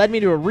 Led me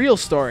to a real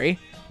story.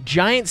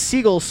 Giant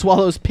seagull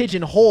swallows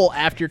pigeon whole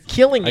after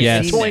killing it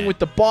Yes. and toying with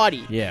the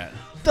body. Yeah.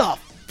 The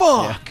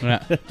fuck?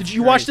 Yeah. Did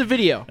you watch the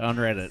video? On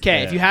Reddit.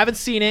 Okay, if you haven't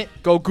seen it,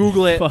 go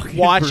Google it, Fucking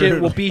watch it. brutal.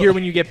 We'll be here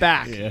when you get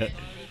back. Yeah.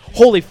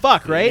 Holy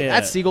fuck, right? Yeah.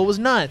 That seagull was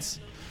nuts.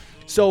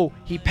 So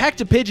he pecked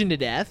a pigeon to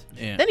death.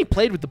 Yeah. Then he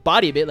played with the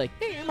body a bit, like,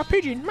 hey, I'm a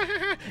pigeon.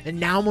 And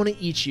now I'm going to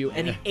eat you.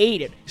 And he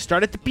ate it.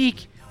 Started at the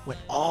beak, went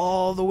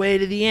all the way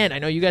to the end. I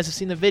know you guys have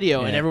seen the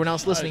video, and Yeah. everyone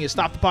else listening has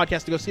stopped the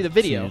podcast to go see the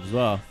video. Seen it as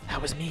well.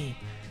 That was me.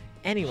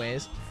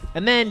 Anyways,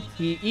 and then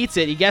he eats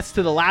it. He gets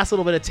to the last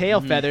little bit of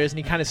tail feathers, and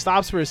he kind of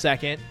stops for a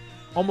second,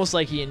 almost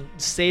like he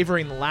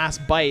savoring the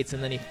last bites,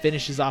 and then he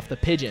finishes off the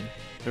pigeon.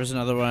 There was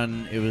another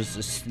one. It was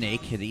a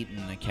snake had eaten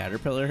a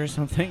caterpillar or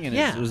something, and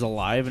Yeah. it was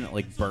alive, and it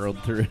like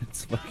burrowed through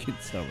its fucking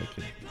stomach.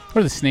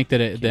 Or the snake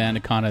that ate the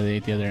anaconda that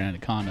ate the other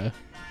anaconda.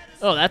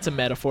 Oh, that's a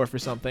metaphor for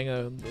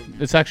something.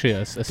 It's actually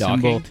a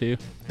symbol, too.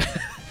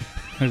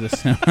 There's a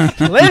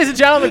symbol. Ladies and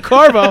gentlemen,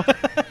 Corbo.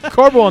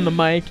 Corbo on the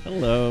mic.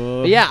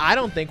 Hello. But yeah, I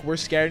don't think we're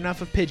scared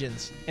enough of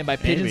pigeons. And by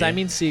pigeons, Maybe. I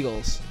mean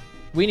seagulls.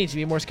 We need to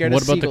be more scared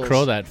What of about seagulls. the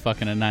crow that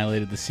fucking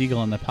annihilated the seagull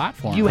on the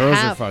platform? You Crows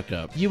have- are fucked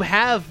up. You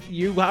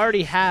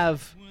already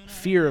have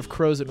fear of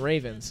crows and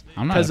ravens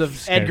I'm not because of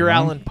scared Edgar of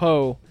them. Allan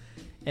Poe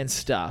and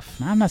stuff.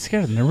 No, I'm not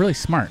scared of them. They're really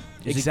smart.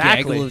 Is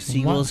Exactly. a gaggle of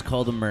seagulls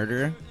called a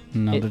murderer?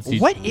 No, that's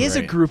What is a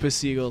Right. group of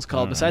seagulls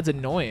called don't know. besides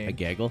annoying? A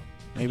gaggle?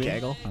 Maybe?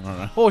 Gaggle? I don't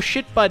know. Oh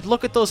shit, bud!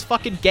 Look at those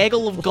fucking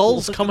gaggle of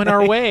gulls coming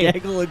our way.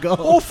 Gaggle of gulls.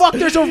 Oh fuck!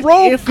 There's a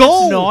rogue If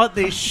gull. it's not,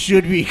 they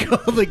should be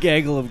called the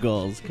gaggle of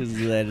gulls, because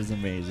that is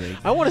amazing.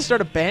 I want to start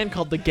a band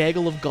called the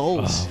Gaggle of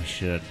Gulls. Oh, we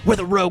should. We're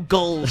the rogue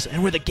gulls,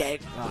 and we're the gag.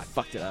 Oh, I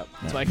fucked it up.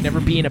 So I can never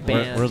be in a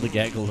band. We're the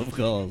gaggle of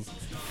gulls.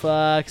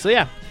 Fuck. So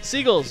yeah,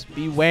 seagulls,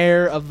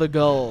 beware of the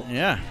gull.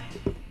 Yeah.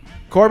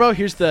 Corbo,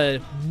 here's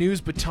the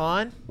news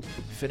baton.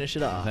 Finish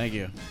it off. Thank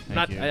you. Thank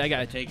Not- you. I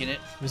got it. Taking it.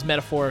 It was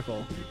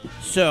metaphorical.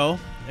 So,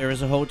 there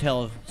is a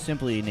hotel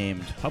simply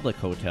named Public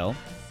Hotel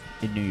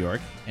in New York,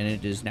 and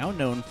it is now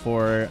known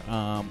for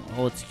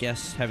all its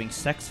guests having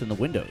sex in the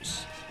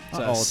windows. Not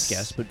So all s- its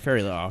guests, but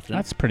fairly often.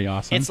 That's pretty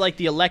awesome. It's like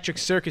the electric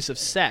circus of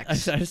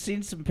sex. I've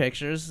seen some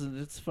pictures, and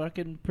it's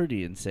fucking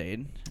pretty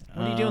insane.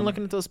 What are you doing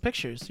looking at those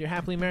pictures? You're a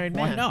happily married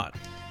man. Why not?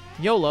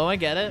 YOLO, I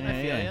get it.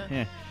 I feel ya.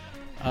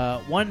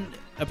 Yeah.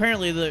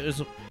 Apparently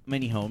there's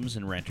many homes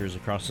and renters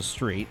across the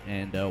street,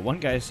 and one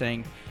guy is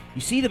saying,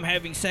 "You see them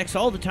having sex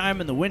all the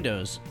time in the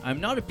windows. I'm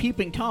not a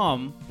peeping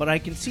Tom, but I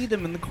can see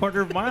them in the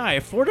corner of my eye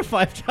 4 to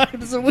 5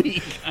 times a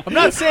week." I'm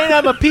not saying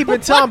I'm a peeping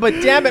Tom, but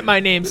damn it,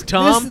 my name's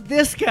Tom.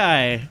 This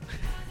guy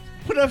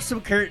put up some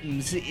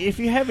curtains. If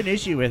you have an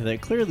issue with it,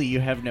 clearly you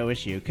have no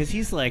issue, because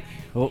he's like,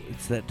 "Oh,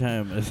 it's that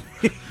time."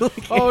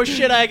 Like, Oh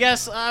shit, I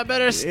guess I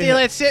better steal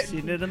it. Sit.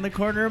 Seen it in the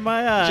corner of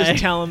my eye.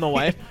 Just telling the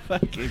wife.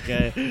 Fucking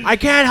guy. I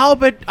can't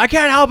help it. I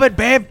can't help it,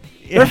 babe.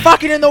 They're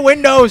fucking in the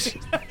windows.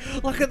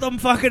 Look at them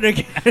fucking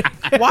again.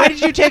 Why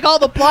did you take all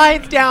the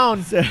blinds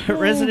down? So,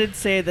 residents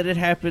say that it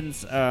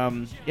happens, 4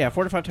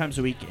 to 5 times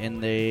a week,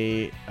 and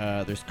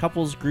there's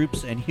couples,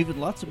 groups, and even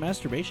lots of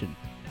masturbation.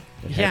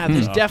 that Yeah, happens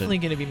there's often. definitely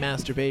going to be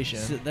masturbation.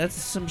 So that's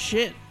some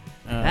shit.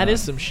 That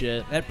is some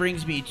shit. That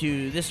brings me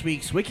to this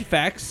week's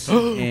WikiFacts.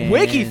 and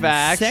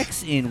WikiFacts?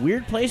 Sex in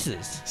weird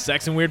places.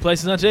 Sex in weird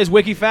places on today's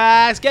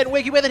WikiFacts. Getting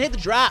wiki with it. Hit the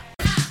drop.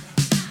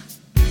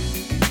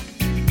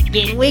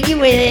 Getting wiggy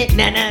with it,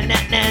 na na na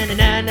na na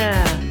na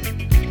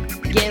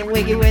na. Getting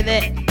wiggy with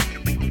it.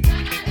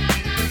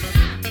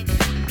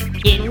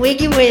 Getting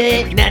wiggy with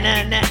it, na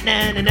na na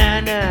na na na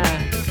na.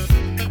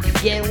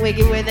 Getting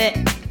wiggy with it.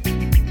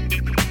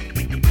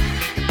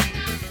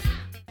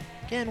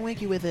 Getting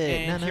wiki with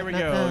it. And here we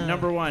go,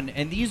 number 1.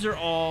 And these are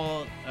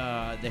all,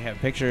 they have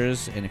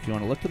pictures, and if you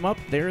want to look them up,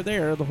 they're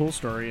there, the whole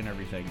story and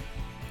everything.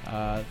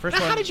 First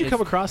Now, one how did you is-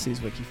 come across these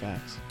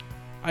WikiFacts?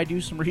 I do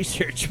some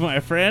research, my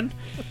friend.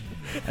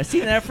 I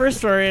seen that first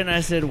story, and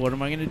I said, what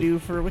am I going to do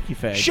for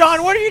WikiFacts?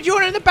 Sean, what are you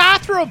doing in the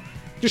bathroom?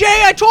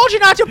 Jay, I told you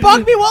not to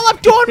bug me while I'm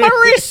doing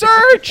my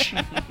research.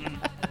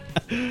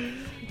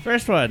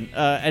 First one,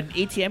 an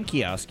ATM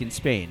kiosk in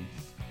Spain.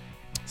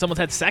 Someone's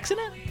had sex in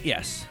it?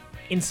 Yes.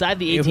 Inside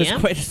the It ATM? was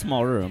quite a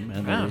small room,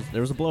 and Wow.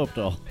 there was a blow-up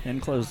doll and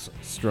clothes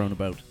strewn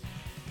about.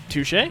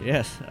 Touche.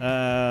 Yes.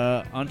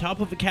 On top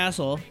of a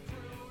castle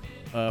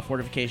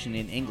fortification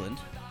in England.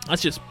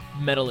 That's just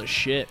metal as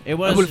shit. It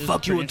was. I would it was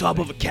fuck you pretty on top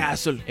of a interesting.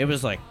 castle. It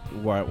was like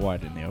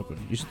wide in the open.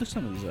 You should look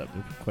some of these up.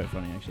 They're quite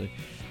funny, actually.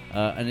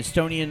 An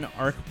Estonian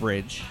arc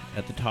bridge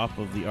at the top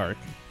of the arch.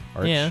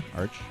 Yeah.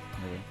 Arch.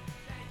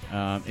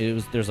 It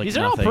was. There's like These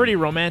are nothing. all pretty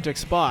romantic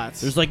spots.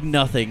 There's like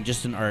nothing,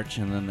 just an arch,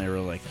 and then they were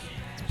like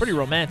It's pretty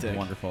romantic.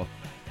 wonderful.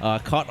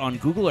 Caught on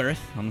Google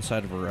Earth on the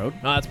side of a road.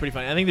 Oh, that's pretty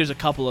funny. I think there's a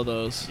couple of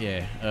those.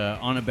 Yeah.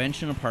 On a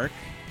bench in a park.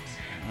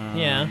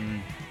 Yeah.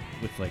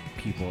 With like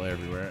people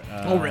everywhere.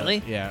 Oh,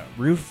 really? Yeah.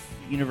 Roof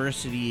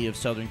University of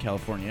Southern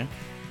California.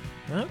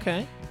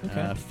 Okay.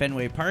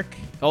 Fenway Park.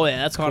 Oh, yeah,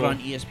 that's Caught cool. on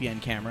ESPN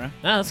camera.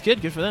 Ah, that's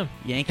good. Good for them.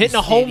 Yankee Hitting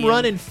a home Stadium.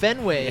 run in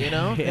Fenway, you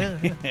know? Yeah.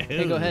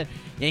 Hey, go ahead.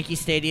 Yankee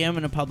Stadium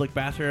in a public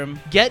bathroom.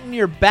 Getting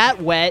your bat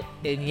wet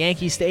in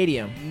Yankee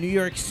Stadium. New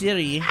York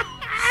City,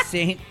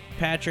 St.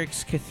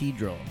 Patrick's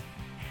Cathedral,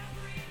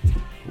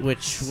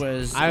 which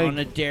was on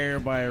a dare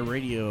by a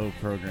radio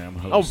program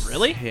host. Oh,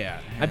 really? Yeah.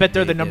 I bet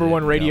they're They the number did it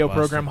one and radio got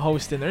busted. program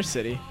host in their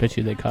city. Bet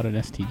you they caught an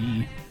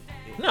STD.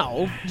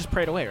 No, just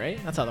pray it away, right?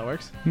 That's how that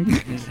works.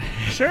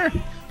 Sure.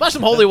 Splash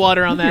some holy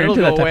water on that. You're It'll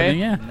into go that type of away. thing,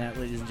 yeah. And that,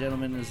 ladies and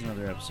gentlemen, is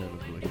another episode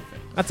of the Wiki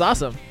Facts. That's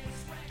awesome.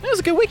 That was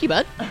a good wiki,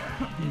 bud.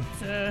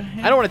 Yeah.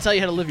 I don't want to tell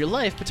you how to live your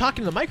life, but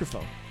talking to the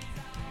microphone.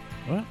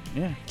 What?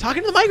 Yeah.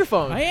 Talking to the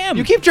microphone. I am.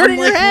 You keep turning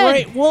I'm your like, head.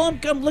 Right. Well,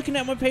 I'm looking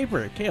at my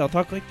paper. Okay, I'll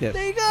talk like this.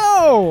 There you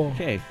go.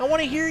 Okay. I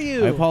want to hear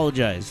you. I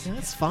apologize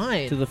That's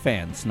fine. to the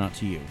fans, not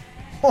to you.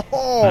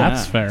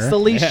 That's fair. It's the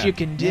least you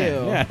can do.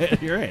 Yeah,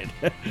 you're right.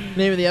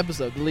 Name of the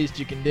episode, the least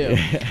you can do.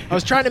 I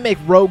was trying to make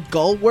Rogue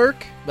Gull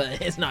work,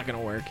 but it's not going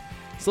to work.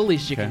 It's the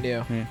least you can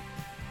do. Yeah.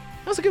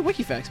 That was a good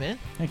wiki facts, man.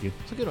 Thank you.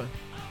 It's a good one.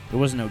 There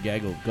was no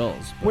gaggle of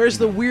gulls. but, Where's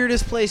you the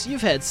weirdest place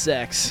you've had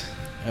sex?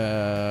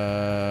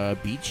 know.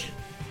 Beach,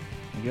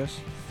 I guess.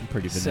 I'm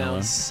pretty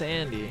vanilla. Sounds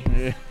sandy.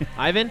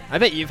 Ivan, I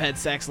bet you've had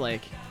sex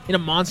like in a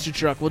monster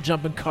truck. We'll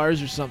jump in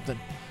cars or something.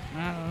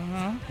 I don't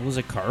know. Was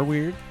a car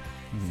weird?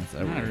 Is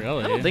that Not weird?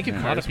 really. I don't think a A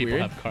car lot is of people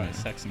weird. have car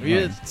sex in Were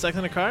you cars. had sex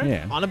in a car?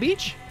 Yeah. On a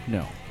beach?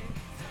 No.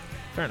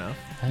 Fair enough.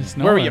 There's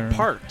Where were you nowhere-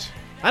 parked?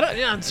 I don't.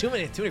 Yeah, too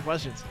many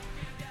questions.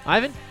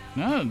 Ivan?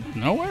 No,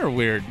 nowhere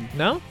weird.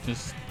 No?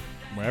 Just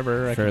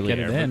wherever I Fairly can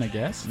get it in, I average.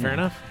 guess. Fair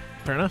enough.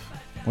 Fair enough.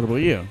 What about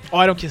you? Oh,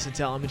 I don't kiss and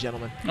tell. I'm a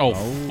gentleman. Oh,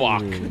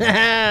 fuck. You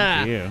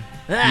Yeah.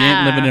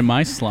 ain't living in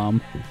my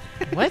slum.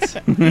 What?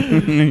 You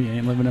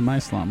ain't living in my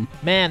slum.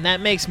 Man, that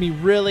makes me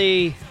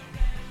really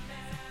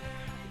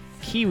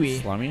kiwi.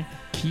 Slummy?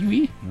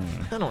 Kiwi?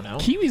 I don't know.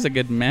 Kiwi's a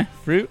good meh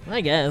fruit.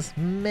 I guess.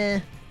 Meh.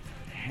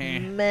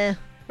 Meh.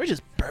 We're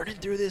just burning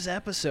through this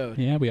episode.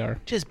 Yeah, we are.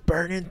 Just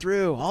burning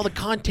through all the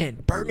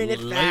content. Burning it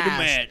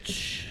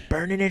fast.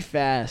 Burning it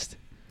fast.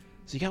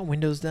 So you got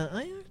windows down.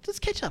 Let's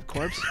catch up,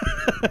 Corbs.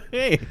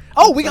 Hey.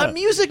 Oh, we got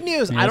music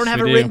news. I Yes, don't have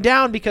it we do. written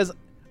down because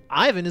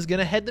Ivan is going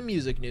to head the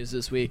music news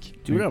this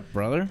week. Do it up,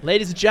 brother.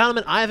 Ladies and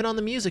gentlemen, Ivan on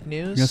the music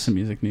news. We got some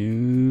music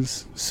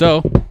news.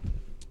 So, Can't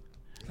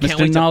Mr.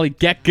 wait to- Nolly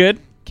Get Good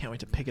Can't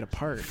wait to pick it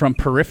apart. from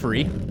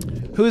Periphery.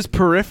 Who's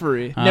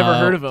Periphery? Never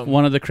heard of him.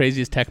 One of the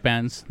craziest tech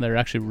bands. They're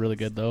actually really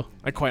good, though.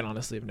 I quite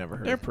honestly have never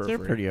heard They're of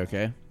Periphery. pretty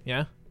okay.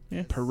 Yeah?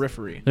 Yeah.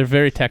 Periphery. They're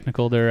very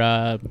technical. They're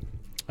a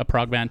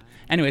prog band.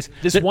 Anyways,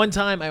 This one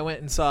time I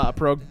went and saw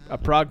a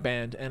prog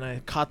band and I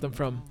caught them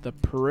from the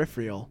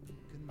peripheral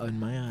in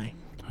my eye.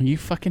 you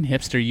fucking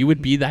hipster. You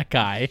would be that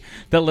guy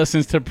that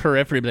listens to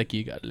Periphery. Be like,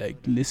 you got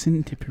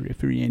listen to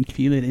Periphery and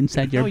feel it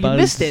inside your Oh, you buzz.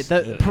 missed it.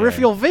 The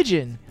peripheral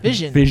vision.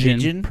 Vision.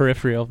 Vision?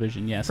 Peripheral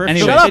vision, yes.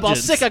 Peripheral Shut up, I'll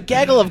Pigeons. stick a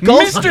gaggle of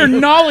gulls on Mr. you.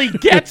 Nolly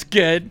Gets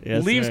Good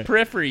Yes, leaves sir.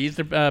 Periphery. He's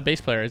the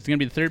bass player. It's going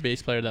to be the third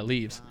bass player that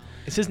leaves.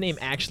 Is his name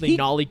actually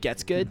Nolly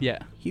Gets Good? Yeah.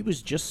 He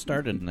was just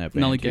started in that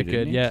band. Nolly too, Get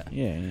didn't Good,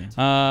 he? yeah.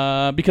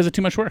 Yeah. Because of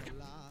too much work.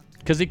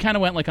 Because he kind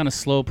of went like on a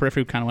slow,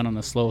 Periphery kind of went on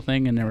a slow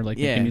thing, and they were like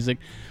Yeah. making music.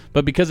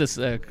 But because it's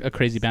a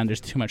crazy band, there's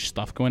too much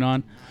stuff going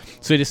on.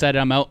 So he decided,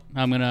 I'm out.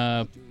 I'm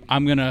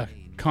gonna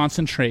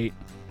concentrate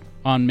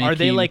on making. Are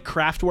they like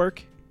Kraftwerk?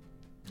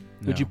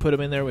 Would No. you put them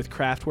in there with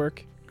Kraftwerk?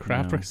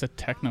 Kraftwerk's a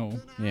techno.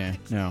 Yeah.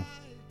 No.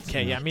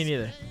 Okay, yeah, me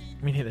neither.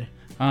 Me neither.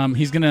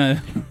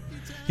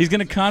 He's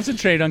gonna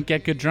concentrate on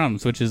Get Good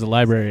Drums, which is a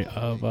library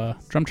of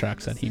drum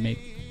tracks that he made.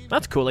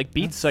 That's cool. Like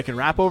beats so I can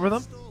rap over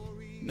them?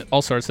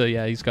 All sorts of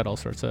he's got all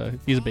sorts of.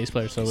 He's a bass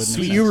player, so it would So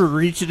make you sense. were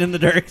reaching in the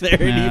dark there,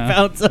 and Yeah. he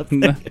found something.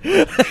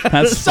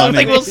 That's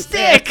Something funny. will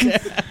stick!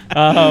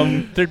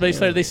 Third bass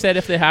player. They said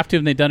if they have to,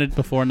 and they've done it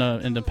before in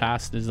the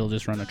past, is they'll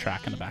just run a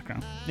track in the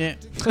background. Yeah.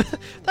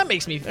 That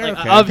makes me... They're Like,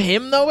 okay. of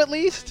him, though, at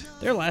least?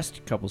 Their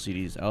last couple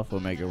CDs, Alpha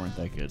Omega, weren't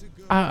that good.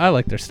 I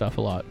like their stuff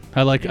a lot.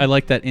 I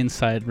like that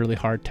inside really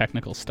hard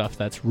technical stuff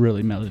that's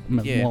really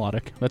Yeah.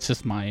 melodic. That's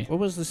just my. What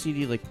was the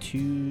CD like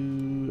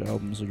 2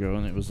 albums ago?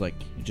 And it was like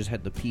it just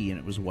had the P and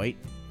it was white,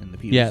 and the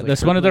P. Yeah, was, like,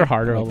 that's one of their purple.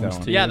 harder I like that albums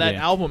one. too. Yeah, that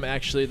yeah. album,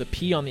 actually, the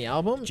P on the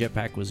album.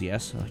 Jetpack was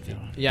yes. I like that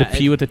one. Yeah, The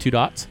P with the 2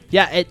 dots.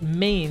 yeah, it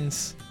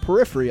means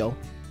peripheral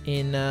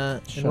in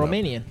Shut up.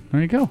 Romanian.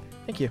 There you go.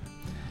 Thank you.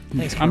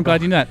 Thanks, I'm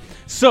glad you know that.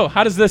 So,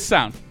 how does this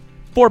sound?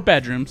 4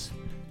 bedrooms,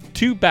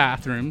 2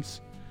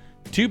 bathrooms,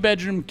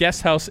 2-bedroom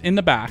guest house in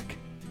the back.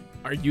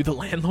 Are you the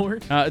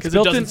landlord? It's 'Cause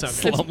built it in doesn't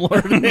sound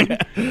good.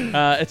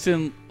 It's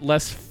in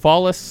Les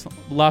Feliz,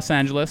 Los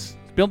Angeles.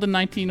 It's built in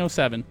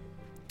 1907.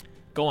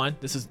 Go on.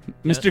 This is...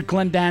 Mr.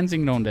 Glenn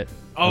Danzig owned it.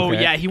 Oh,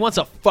 Okay. yeah, he wants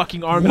a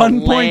fucking arm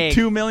and a leg.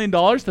 $1.2 million.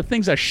 The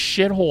thing's a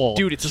shithole.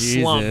 Dude, it's a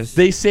slum. Jesus.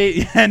 They say,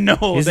 yeah, no.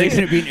 Is they, it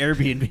going to be an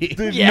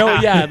Airbnb? Yeah. No,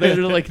 yeah. They're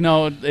like,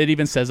 no. It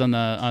even says on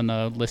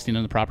the listing,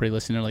 on the property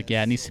listing, they're like,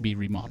 yeah, it needs to be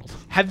remodeled.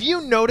 Have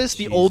you noticed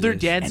the older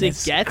Jesus. Danzig And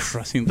it's gets,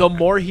 crushing the the-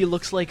 more he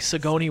looks like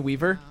Sigourney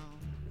Weaver?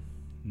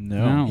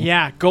 No.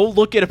 Yeah, go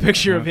look at a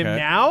picture of him Okay.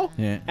 now,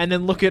 Yeah. and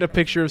then look at a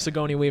picture of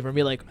Sigourney Weaver and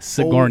be like,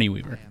 Sigourney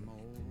Weaver.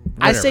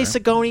 I say Whatever.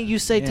 Sigourney, you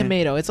say Yeah.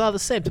 tomato. It's all the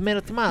same. Tomato,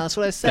 tomato. That's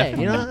what I say.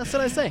 Definitely. You know, that's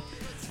what I say.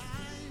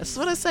 That's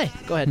what I say.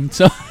 Go ahead.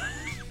 So,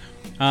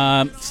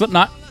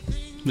 Slipknot.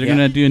 They're Yeah.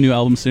 gonna do a new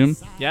album soon.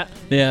 Yeah.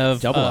 They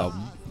have Double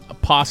album.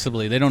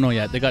 Possibly. They don't know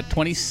yet. They got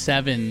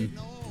 27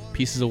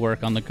 pieces of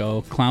work on the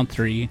go. Clown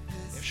 3.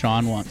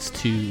 Sean wants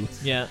to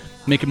Yeah.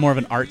 make it more of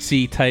an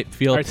artsy type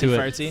feel Artsy to it.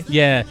 fartsy?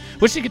 Yeah,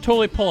 which they could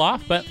totally pull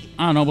off, but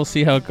I don't know. We'll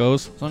see how it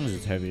goes. As long as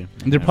it's heavy.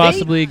 They're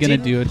possibly They going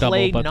to do a didn't double,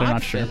 play but they're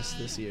not sure. Knotfest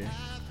this year.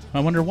 I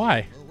wonder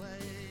why.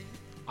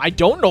 I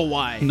don't know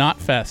why. Not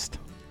Fest.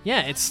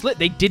 Yeah, it's Slip.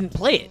 They didn't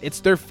play it. It's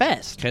their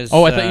fest.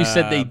 Oh, I thought you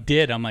said they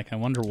did. I'm like, I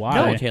wonder why.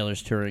 No,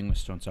 Taylor's touring with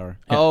Stone Sour.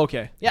 Oh,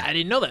 okay. Yeah, I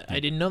didn't know that. I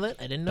didn't know that.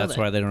 That's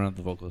why they don't have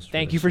the vocalist.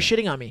 Thank you for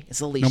shitting on me. It's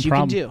the least No you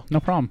problem. can do. No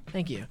problem.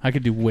 Thank you. I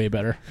could do way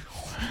better.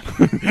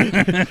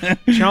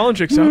 Challenge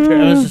That accepted.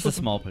 was just a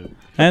small poop.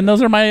 And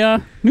those are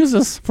my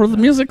muses for the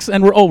musics.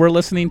 And we're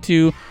listening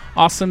to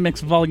Awesome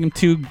Mix Volume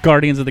 2,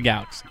 Guardians of the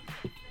Galaxy.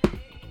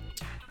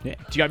 Yeah.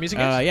 Do you got music?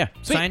 guys? Yeah.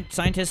 Sweet.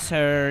 Scientists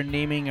are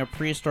naming a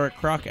prehistoric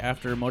croc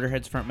after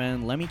Motorhead's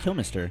frontman Lemmy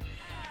Kilmister.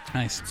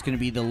 Nice. It's going to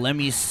be the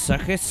Lemmy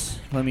Shuckus.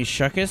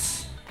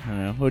 I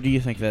don't know. What do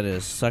you think that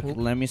is?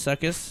 Lemmy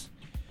Suckus?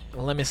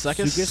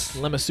 Lemmisukis?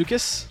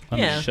 Lemmisukis?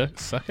 Yeah.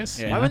 Suckus?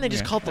 Yeah. Why wouldn't they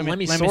just call it the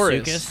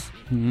Lemmisaurus?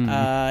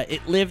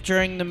 It lived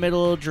during the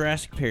Middle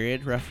Jurassic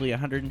period, roughly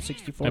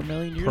 164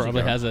 million years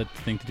Probably ago. has a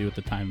thing to do with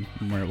the time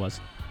where it was.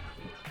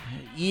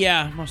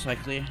 Yeah, most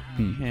likely.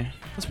 Yeah,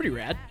 That's pretty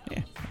rad.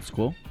 that's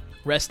cool.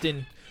 Rest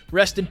in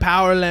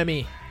power,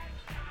 Lemmy.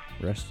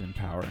 Rest in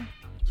power.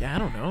 Yeah, I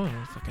don't know. I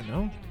don't fucking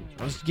know.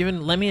 I was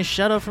giving Lemmy a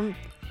shout out from.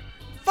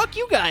 Fuck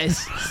you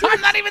guys. I'm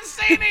not even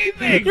saying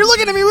anything. You're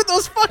looking at me with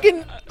those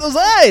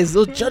eyes,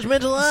 those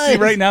judgmental eyes. See,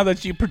 right now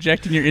that you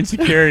projecting your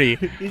insecurity.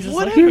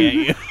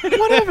 Whatever.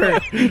 Whatever.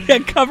 Yeah,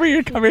 cover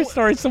your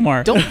story some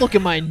more. Don't look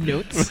at my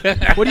notes.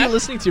 What are you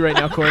listening to right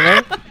now,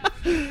 Corey?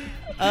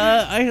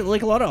 I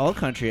like a lot of alt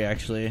country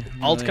actually.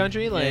 Alt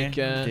country, like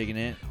digging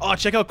it. Oh,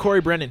 check out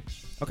Corey Brennan.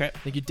 Okay. I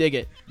think you dig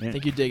it. Yeah. I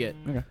think you dig it.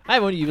 Okay. Hi,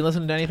 have you been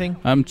listening to anything?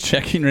 I'm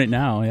checking right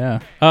now,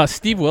 yeah.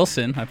 Steve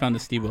Wilson. I found the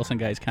Steve Wilson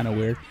guy is kind of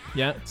weird.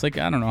 Yeah. It's like,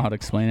 I don't know how to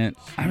explain it.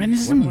 I mean,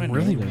 this is What do some I know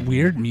really then?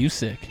 weird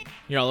music.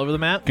 You're all over the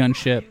map.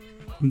 Gunship,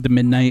 The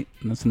Midnight,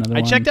 that's another I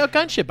one. checked out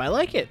Gunship. I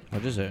like it.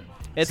 What is it?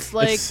 It's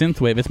like It's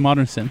synthwave. It's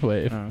modern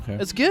synthwave. Oh,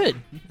 okay. it's good.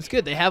 It's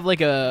good. They have like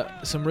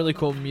some really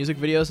cool music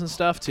videos and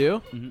stuff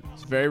too.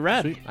 It's very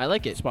rad. Sweet. I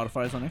like it.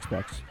 Spotify's on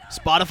Xbox.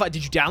 Spotify.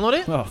 Did you download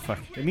it? Oh fuck!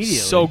 Immediately.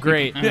 So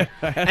great. And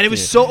it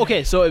was so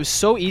okay. So it was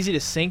so easy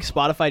to sync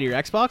Spotify to your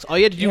Xbox. All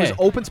you had to do was Yeah.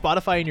 open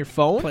Spotify in your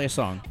phone, Play a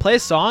song. play a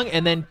song,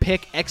 and then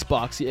pick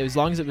Xbox. As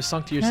long as it was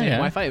synced to your same yeah.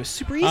 Wi-Fi, it was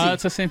super easy.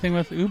 It's the same thing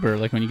with Uber.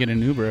 Like when you get an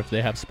Uber, if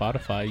they have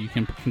Spotify, you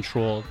can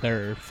control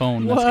their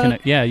phone. What? That's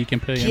connect. Yeah, you can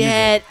play.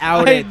 Get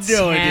out I of had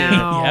no idea.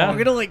 town. Yeah. I'm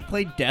gonna like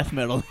play death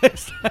metal. Like,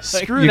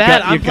 Screw You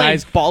that. got- I'm you playing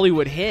guys-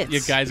 Bollywood hits.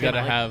 You guys gotta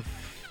I like- have.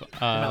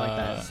 I like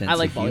that. Sense I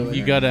like of humor. Bollywood.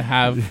 You gotta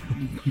have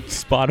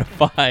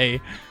Spotify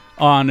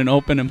on and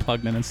open and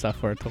plugged in and stuff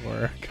for it to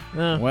work.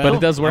 Well, But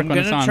it does work I'm when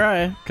it's gonna on.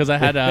 try. Because I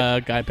had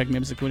a guy pick me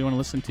up. He's like, "What do you want to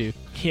listen to?"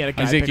 he had a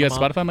guy He's like, pick "Do you have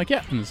him up. Spotify?" I'm like,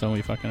 "Yeah." And so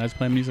I was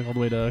playing music all the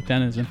way to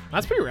Denizen.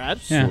 That's pretty rad.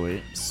 Yeah.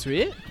 Sweet.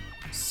 Sweet.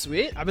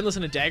 Sweet. I've been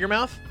listening to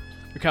Daggermouth.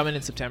 They're coming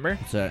in September.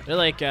 What's that? They're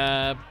like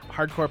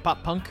hardcore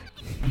pop punk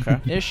Okay.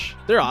 ish.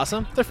 They're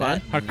awesome. They're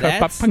fun. Hardcore pop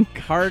That's punk.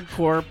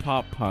 hardcore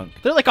pop punk.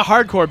 They're like a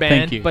hardcore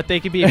band, you. but they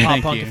could be a pop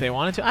Thank punk you. if they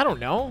wanted to. I don't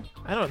know.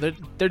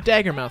 They're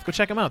Daggermouth. Go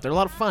check them out. They're a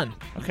lot of fun.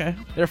 Okay.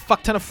 They're a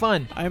fuck ton of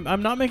fun.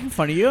 I'm not making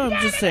fun of you. I'm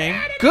just saying.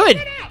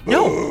 Good.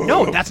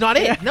 No, that's not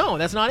it. No,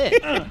 that's not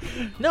it.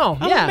 No,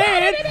 yeah.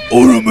 Hey,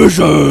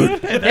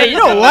 you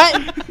know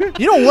what?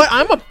 You know what?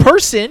 I'm a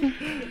person.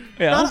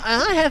 Yeah.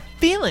 And I have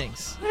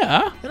feelings.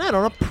 Yeah. And I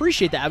don't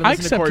appreciate that. I've been I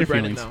listening to accept Corey your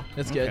Brennan, feelings. though.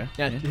 That's Okay. good.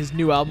 Yeah, Yeah. his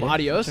new album,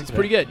 Adios. Check It's it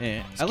pretty out. good.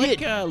 Yeah. It's I like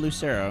good.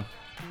 Lucero.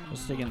 I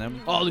was digging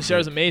them. Oh,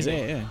 Lucero's amazing.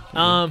 Yeah,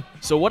 yeah.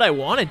 So what I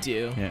want to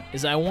do Yeah.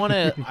 is I want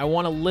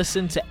to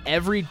listen to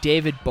every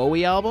David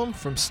Bowie album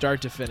from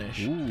start to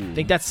finish. Ooh. I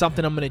think that's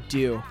something I'm gonna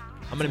do.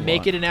 I'm gonna That's a make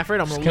lot. it an effort.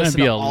 I'm It's gonna gonna listen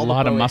be to a all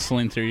lot the of Bowie.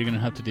 muscling through. You're gonna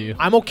have to do.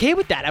 I'm okay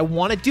with that. I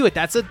want to do it.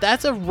 That's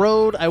a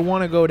road I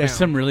want to go down. There's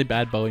some really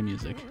bad Bowie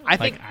music. I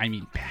think- I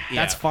mean, bad.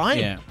 That's fine.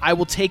 Yeah. I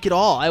will take it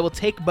all. I will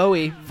take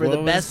Bowie for the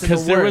What best was- and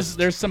the Because worst.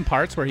 there's some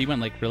parts where he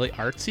went like really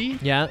artsy.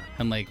 Yeah,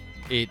 And like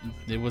it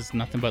was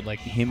nothing but like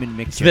Him and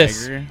Mick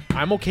This. Jagger.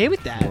 I'm okay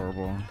with that.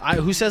 Horrible.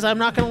 Who says I'm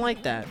not gonna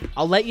like that?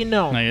 I'll let you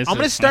know. No, I'm it's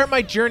gonna just start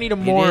my journey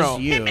tomorrow. It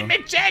is you.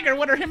 Mick Jagger.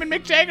 What are him and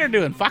Mick Jagger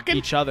doing? Fucking.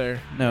 Each other.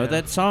 No, Yeah.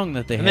 that song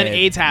that they And had. then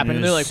AIDS happened, and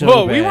it they're was like, so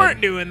 "Whoa, we bad.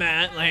 weren't doing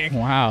that." Like,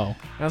 Wow.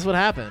 that's what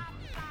happened.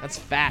 That's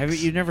facts. Have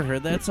you never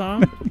heard that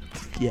song?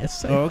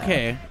 Yes. Oh,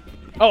 okay.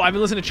 Oh, I've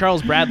been listening to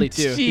Charles Bradley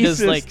too. He does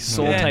Jesus. like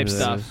soul Yeah. type This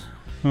stuff.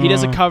 is- He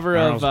does a cover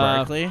Charles of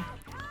Barkley.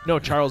 no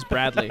Charles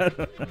Bradley.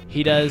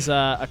 He does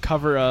a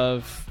cover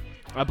of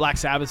a Black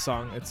Sabbath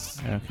song. It's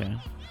Okay.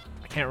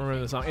 I can't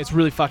remember the song. It's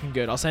really fucking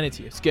good. I'll send it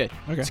to you. It's good.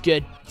 Okay. It's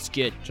good. It's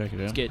good. Check it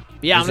out. It's good.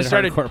 But yeah, I'm gonna Is it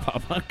start it. hardcore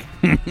pop punk.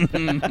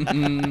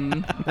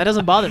 That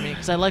doesn't bother me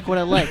because I like what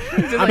I like.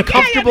 I'm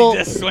comfortable.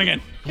 Just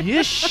swinging.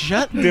 You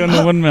shut Doing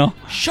the windmill.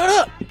 Shut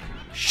up.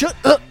 Shut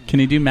up. Can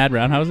you do mad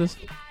roundhouses?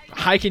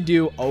 I can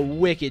do a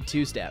wicked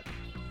two-step.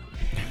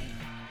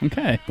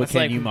 Okay. But That's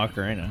can like- you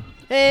Macarena?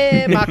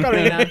 Hey,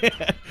 Macarena.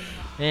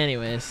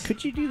 Anyways,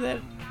 Could you do that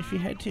if you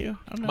had to?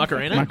 I'm not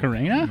Macarena?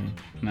 Macarena?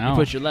 No. You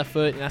put your left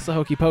foot, and that's the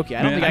hokey pokey.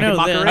 I don't Yeah. think I I can know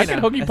this. Macarena. I can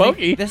hokey I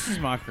pokey. think this is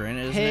Macarena,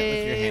 isn't it?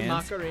 With your Hey, hands.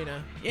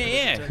 Macarena. Yeah,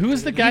 yeah.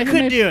 Who's the guy You who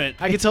could made do it.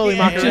 I can totally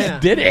Yeah. Macarena.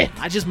 Just did it.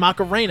 I just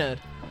Macarena.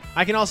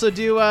 I can also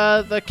do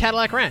the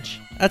Cadillac Ranch.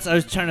 I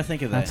was trying to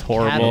think of that. That's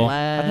horrible.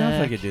 I don't know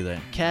if I could do that.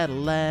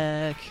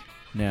 Cadillac.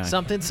 No.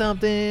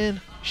 Something,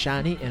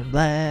 shiny and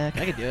black.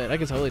 I could do it. I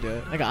could totally do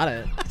it. I got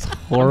it.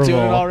 Horrible. I'm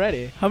doing it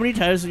already. How many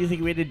times do you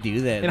think we had to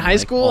do that In high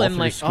school all and through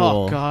like,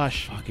 school? oh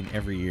gosh, Fucking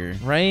every year.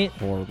 right?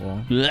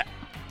 Horrible. Blech.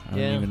 I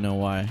Yeah. don't even know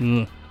why.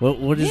 Ugh.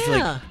 What is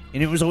Yeah. like?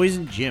 And it was always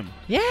in gym.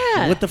 Yeah.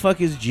 What the fuck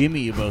is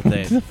Jimmy about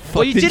that?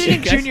 Well, you did it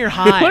in junior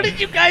high. What did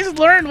you guys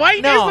learn? Why are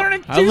you No. guys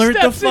learning I learned the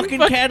two-steps in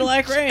fucking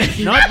Cadillac Ranch,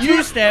 not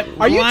two-step.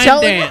 Are you line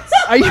telling? dance.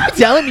 Are you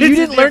telling me you It's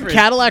a didn't learn difference.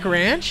 Cadillac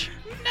Ranch?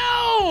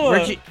 No.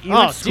 Where'd you Oh,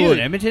 went to school dude.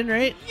 in Edmonton,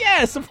 right?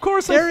 Yes, of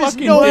course There I is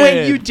fucking no did.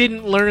 way you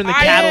didn't learn the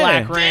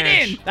Cadillac I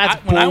Ranch. didn't.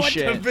 That's when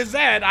bullshit. I went to phys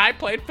ed, I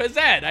played phys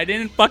ed. I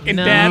didn't fucking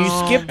No. dance.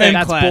 You skipped that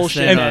That's class bullshit.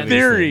 then, and obviously.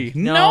 theory.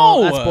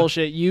 No, that's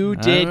bullshit. You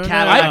did don't know.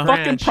 Cadillac I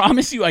fucking Ranch.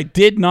 promise you, I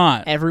did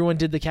not. Everyone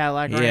did the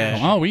Cadillac Yeah.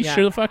 Ranch. Oh, we Yeah.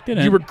 sure the fuck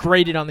didn't. You were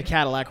graded on the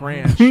Cadillac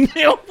Ranch. we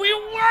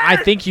were. I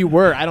think you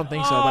were. I don't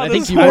think so, but I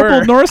think Those you horrible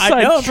were. Northside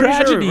I know, I'm pretty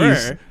sure we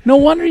tragedies. were. No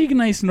wonder you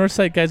nice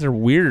Northside guys are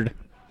weird.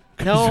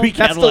 No, We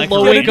that's the Cadillac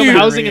low-income Ranch.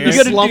 housing and the You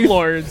gotta do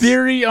slumlords.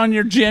 theory on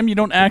your gym. You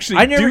don't actually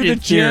I never do the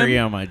did theory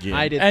gym, on my gym.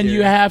 I did. and theory.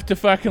 you have to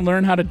fucking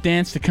learn how to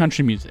dance to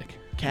country music.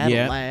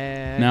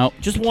 Cadillac. No.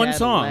 Just one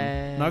song,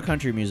 Cadillac. not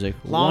country music.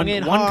 Long one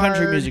and one country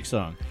hard. music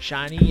song.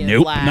 Shiny and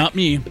Nope, black. not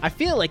me. I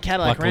feel like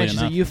Cadillac Luckily Ranch is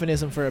enough. a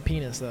euphemism for a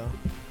penis, though.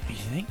 You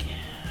think?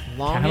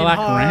 Long Cadillac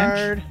and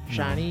hard, Ranch?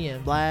 shiny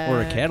and black. Or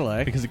a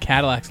Cadillac? Because the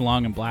Cadillac's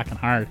long and black and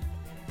hard.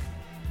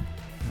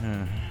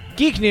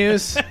 Geek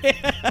news.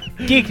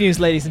 Geek news,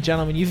 ladies and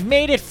gentlemen. You've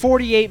made it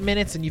 48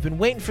 minutes, and you've been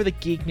waiting for the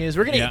geek news.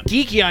 We're gonna Yeah.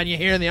 get geeky on you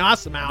here in the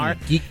Awesome Hour.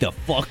 Geek the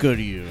fuck out of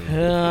you.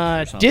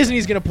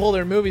 Disney's gonna pull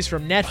their movies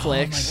from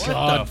Netflix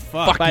What the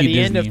fuck? by you, the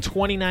end of Disney.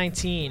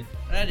 2019.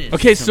 That is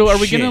Okay, some so are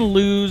we shit. gonna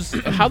lose?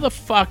 How the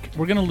fuck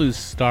we're gonna lose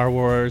Star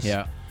Wars?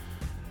 Yeah.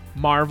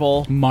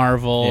 Marvel,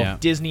 Marvel. Yeah.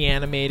 Disney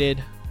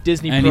animated,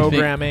 Disney Anything.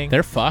 programming.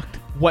 They're fucked.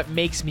 What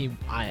makes me,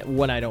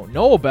 what I don't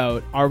know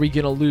about, are we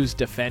gonna lose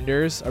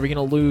Defenders? Are we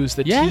gonna lose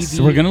the Yes,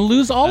 TV? we're gonna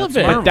lose all of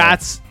it. But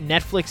that's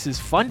Netflix has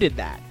funded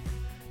that.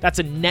 That's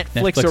a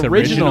Netflix, Netflix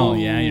original.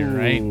 Yeah, you're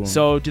right.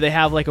 So do they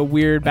have like a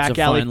weird That's back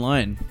a alley fine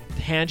line.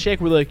 handshake?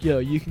 We're like, yo,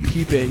 you can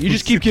keep it. You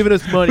just keep giving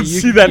us money. You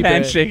See can that keep it.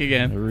 handshake A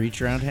again.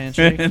 reach around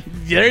handshake.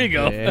 There you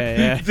go.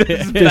 Yeah,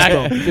 Fist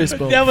bump, fist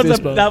bump, That was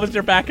fist bump. that was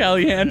your back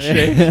alley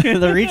handshake.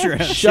 the reach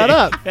around. Shut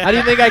up. How do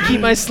you think I keep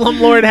my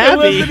slumlord It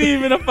wasn't happy?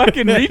 even a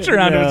fucking reach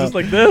around. It was No. just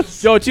like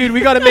this. Yo, dude, we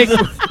gotta make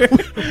this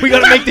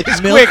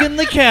quick. Milking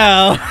the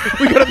cow.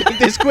 We gotta make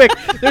this quick.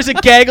 There's a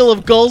gaggle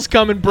of gulls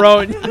coming, bro,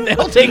 and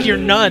they'll take your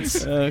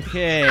nuts.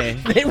 Okay.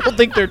 They will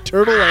think they're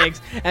turtle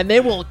eggs, and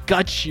they will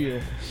gut you.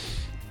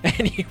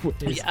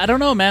 Anyways, I don't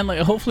know, man. Like,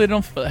 hopefully,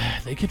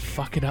 they could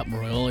fuck it up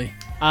royally.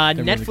 They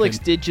really Netflix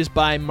could. did just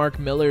buy Mark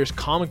Miller's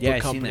comic Yeah, book I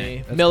seen company.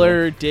 that. That's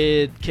Miller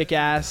did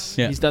Kick-Ass.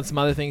 Yeah. He's done some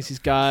other things. He's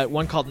got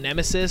one called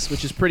Nemesis,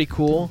 which is pretty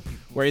cool,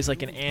 where he's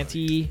like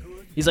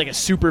he's like a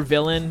super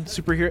villain,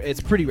 superhero.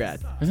 It's pretty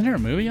rad. Isn't there a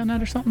movie on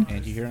that or something?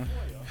 Anti-hero.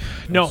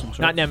 No,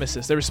 not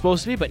Nemesis. There was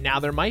supposed to be, but now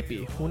there might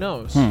be. Who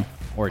knows?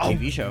 Or a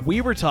TV show.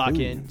 We were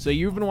talking. So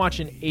you've been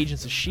watching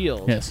Agents of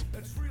S.H.I.E.L.D. Yes.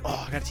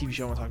 Oh, I got a TV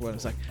show I want to talk about in a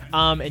sec.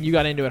 And you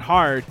got into it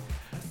hard.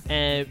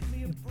 And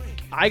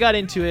I got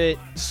into it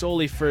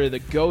solely for the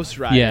Ghost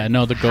Rider. Yeah,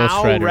 no, the Ghost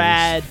How Rider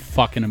rad is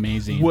fucking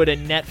amazing. would a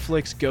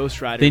Netflix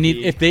Ghost Rider They need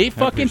be? if they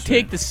fucking 100%.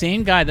 take the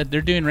same guy that they're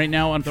doing right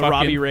now on the fucking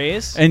Robbie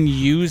Rays. and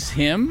use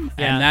him,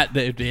 Yeah. and that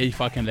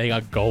they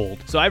got gold.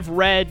 So I've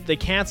read they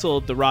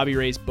canceled the Robbie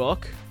Rays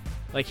book.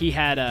 Like he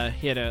had a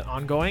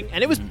ongoing,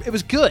 and it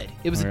was good.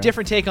 It was a Okay.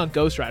 different take on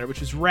Ghost Rider, which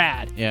was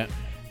rad. Yeah.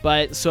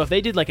 But so if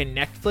they did like a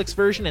Netflix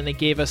version and they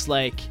gave us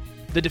like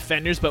the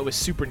Defenders but with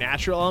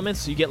supernatural elements,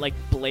 so you get like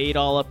Blade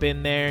all up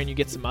in there and you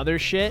get some other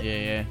shit.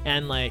 Yeah.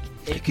 And like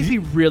it could be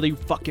really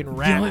fucking The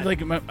rad.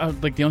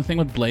 only, the only thing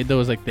with Blade though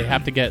is like they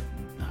have to get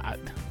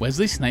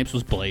Wesley Snipes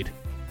was Blade.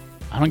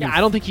 I don't. I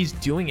don't think he's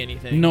doing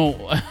anything.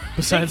 No.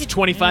 Besides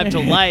 25 to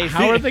life.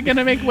 How are they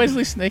gonna make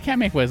Wesley? They can't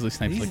make Wesley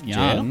Snipes He's look in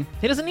young.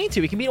 He doesn't need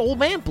to. He can be an old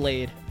man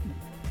Blade.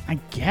 I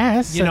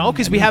guess. You know,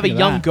 because we I have a didn't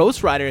think of young that.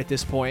 Ghost Rider at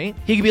this point.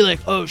 He could be like,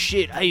 "Oh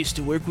shit, I used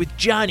to work with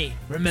Johnny.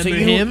 Remember So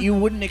him?" you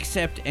wouldn't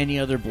accept any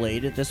other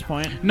Blade at this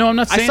point? No, I'm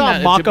not I saying saw that. a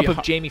It mock should up be of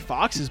a- Jamie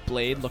Foxx's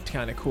Blade. Looked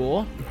kind of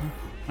cool.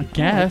 I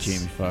guess. Jamie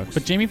Foxx.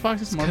 But Jamie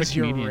Foxx is more of a Because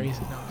you're comedian.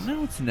 racist.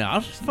 No, it's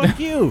not. Fuck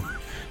you.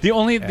 The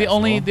only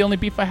Asshole.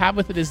 beef I have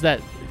with it is that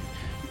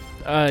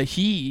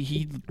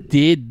he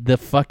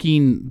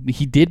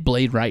did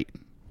Blade right.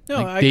 No,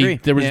 Like, I agree.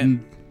 There was Yeah.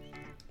 Even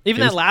It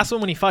that was- last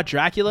one when he fought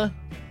Dracula.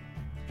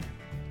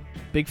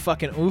 Big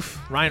fucking oof.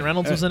 Ryan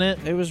Reynolds was in it.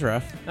 It was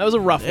rough. That was a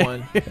rough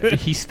one.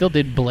 he still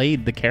did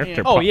Blade the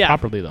character Oh yeah,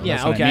 properly though. Yeah,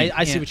 That's what okay. I mean.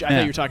 I see what you. I Yeah.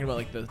 thought you were talking about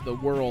like the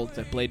world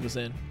that Blade was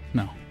in.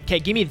 No. Okay,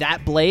 give me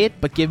that Blade,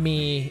 but give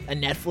me a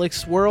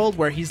Netflix world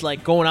where he's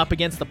like going up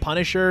against the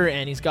Punisher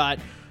and he's got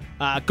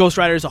Ghost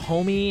Rider as a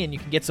homie, and you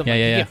can get some. Yeah, like,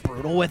 yeah, you yeah. get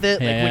brutal with it.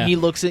 Yeah, like yeah. when he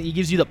looks at, he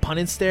gives you the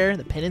penance stare.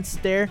 The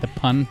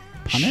Pun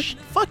it? Shh,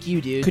 fuck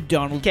you, dude. Could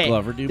Donald 'Kay,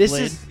 Glover do this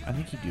Blade? is- I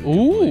think he'd do a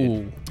good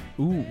Blade.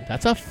 Ooh,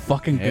 that's a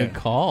fucking good Yeah.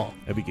 call.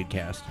 That'd be a good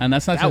cast. And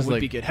that's not that just would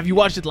like be good. Have you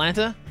watched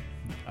Atlanta?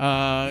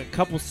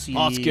 Couple C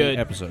Oh, it's good.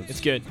 episodes.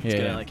 It's good. It's Yeah,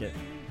 good. I yeah. like it.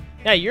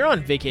 Yeah, you're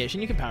on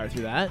vacation. You can power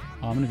through that.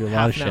 Oh, I'm gonna do a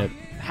lot of Half an shit.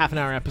 hour- half an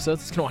hour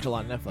episodes. It's gonna watch a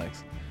lot of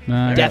Netflix.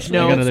 Nah, I Death got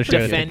Note, other shit to take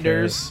care of.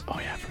 Defenders. Oh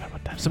yeah, I forgot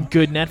about that. Some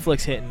good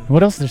Netflix hitting.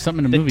 What else? There's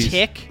something in the The movies.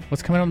 Tick.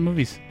 What's coming out in the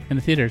movies in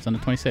the theaters on the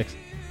 26th?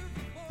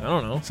 I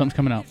don't know. Something's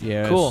coming out.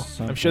 Yeah. Cool.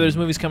 I'm sure there's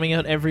movies coming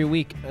out every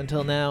week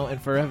until now and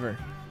forever.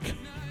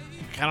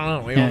 I don't know.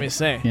 What do you want me to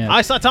say? Yeah.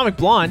 I saw Atomic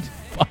Blonde.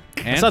 Fuck.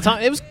 I saw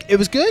it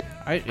was good.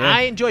 Yeah.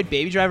 I enjoyed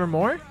Baby Driver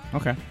more.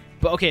 Okay.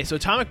 But okay, so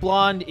Atomic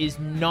Blonde is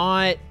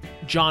not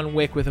John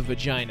Wick with a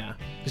vagina.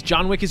 Because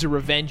John Wick is a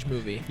revenge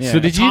movie. Yeah. So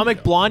did you?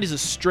 Atomic Blonde is a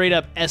straight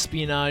up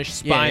espionage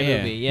spy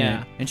movie.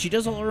 Yeah. And she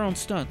does all her own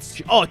stunts.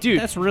 Oh, dude.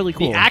 That's really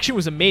cool. The action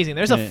was amazing.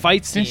 There's a Yeah.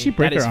 fight scene. Didn't she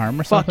break that her is arm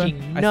or something?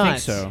 fucking I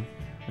nuts. think so.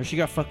 Or she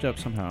got fucked up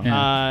somehow.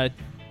 Yeah.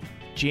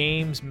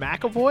 James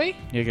McAvoy,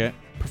 You okay?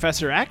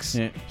 Professor X.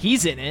 Yeah.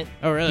 He's in it.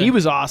 Oh, really? He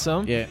was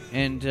awesome. Yeah.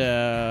 And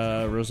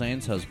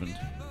Roseanne's husband.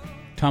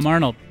 Tom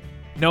Arnold.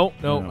 No.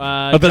 No.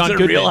 Oh, that's John a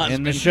Goodman. real husband.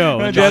 In the show.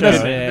 Yeah, In the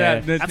that's- show. Yeah.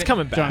 That's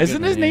coming back.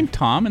 Isn't his Goodman, name yeah.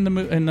 Tom in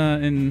the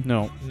in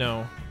No.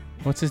 No.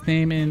 what's his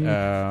name in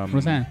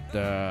Roseanne?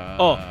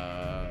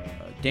 Dan.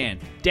 Dan.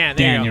 Dan,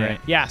 There you go. you're right.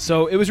 Yeah.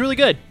 So it was really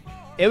good.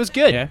 It was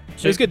good. Yeah.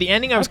 It was good. The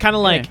ending, I was kind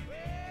of like,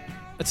 Yeah.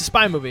 it's a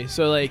spy movie.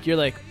 So like, you're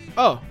like,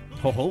 oh,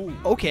 Ho ho.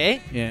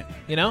 okay. Yeah.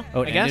 You know.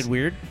 Oh, I it guess. ended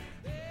weird.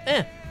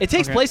 It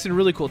takes Okay. place in a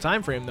really cool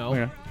time frame though.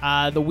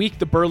 Okay. The week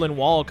the Berlin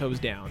Wall goes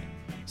down.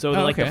 So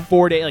Oh, like okay. the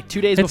 4 day, like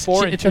 2 days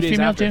before and it's 2 a days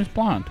female after. James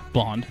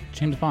Bond.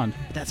 James Bond.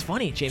 That's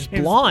funny, James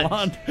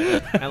Blonde.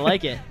 I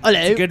like it. Hello,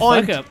 It's a good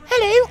I'm, fuck up.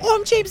 hello,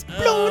 I'm James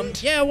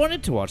Blonde. Yeah, I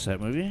wanted to watch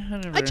that movie.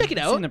 I'd check it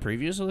out. Seen the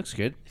previews. It looks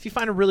good. If you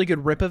find a really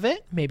good rip of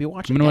it, maybe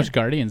watch it. I'm gonna watch then.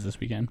 Guardians this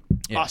weekend.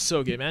 Yeah. Oh,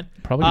 so good, man.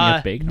 Probably gonna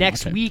get baked. and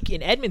Next watch it. week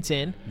in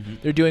Edmonton,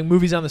 they're doing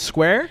movies on the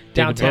square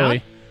downtown.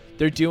 Bowie.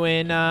 They're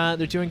doing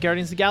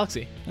Guardians of the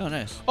Galaxy. Oh,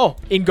 nice. Oh,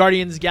 in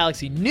Guardians of the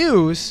Galaxy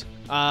news,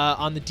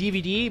 on the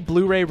DVD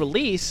Blu-ray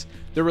release,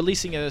 they're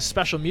releasing a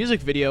special music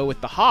video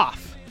with the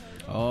Hoff.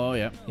 Oh,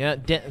 yeah. Yeah,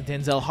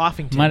 Denzel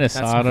Hoffington. Might have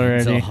That's- saw it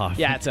already.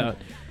 Yeah, it's out.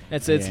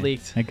 It's Yeah.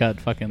 leaked. It got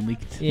fucking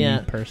leaked. to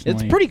Yeah, me personally.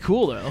 it's pretty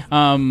cool though.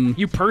 Um.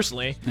 You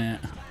personally, Yeah.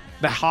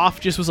 the Hoff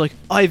just was like,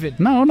 Ivan.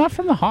 No, not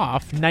from the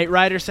Hoff. Knight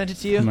Rider sent it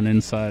to I'm you. an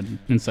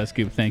inside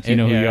scoop. Thanks. You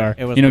know who yeah, you are.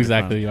 it was You know pretty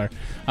exactly fun.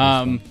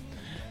 who you are.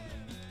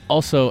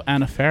 Also,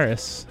 Anna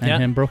Faris and Yeah.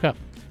 him broke up.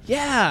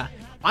 Yeah,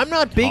 I'm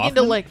not big into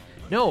Hoffman? like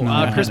No,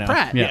 Chris I know.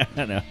 Pratt. Yeah.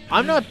 I know.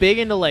 I'm not big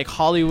into like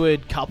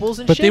Hollywood couples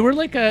and But shit. they were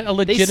like a They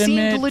legitimate.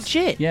 seemed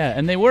legit, Yeah,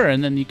 and they were,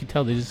 and then you could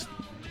tell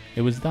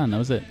it was done. That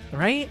was it.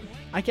 right?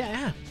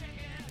 Yeah.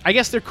 I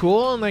guess they're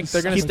cool and like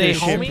they're gonna Keep stay their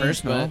shit homies.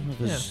 personal.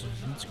 But, yeah.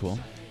 That's cool.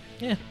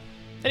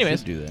 Anyways,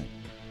 Should do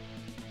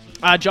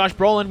that. Josh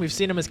Brolin, we've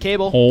seen him as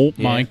Cable. Oh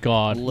Yeah. my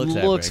God.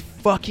 Looks epic.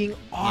 fucking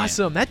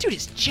awesome. That dude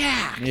is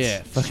jacked.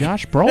 Yeah.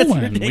 Josh Brolin. We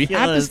had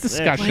ridiculous. this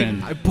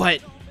discussion. But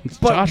It's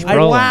Josh I-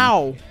 Brolin.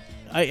 wow,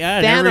 I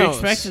never Thanos.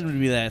 expected him to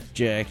be that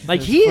jacked.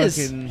 Like, That's he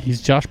is- fucking-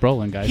 He's Josh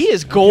Brolin, guys. he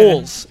is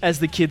goals, as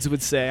the kids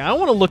would say. I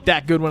want to look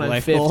that good when I'm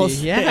Life 50.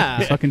 goals? Yeah,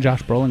 He's fucking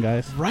Josh Brolin,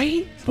 guys.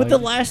 right. But the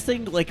last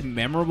thing, like,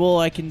 memorable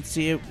I can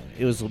see it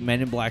was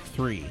Men in Black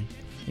 3.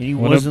 And he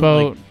What wasn't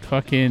about like,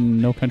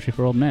 fucking No Country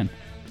for Old Men?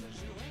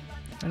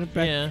 Men in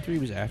Black Yeah. 3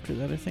 was after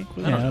that, I think.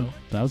 Was I don't it? know.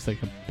 That was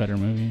like a better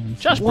movie.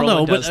 Josh Well, Brolin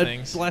no, does but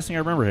things. the last thing I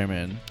remember him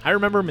in. I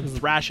remember him in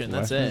Thrashing.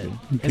 That's last it.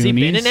 movie. Has he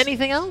been in Goonies?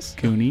 anything else?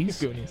 Goonies.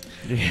 Goonies.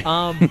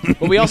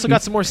 But we also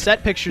got some more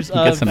set pictures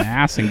Got of some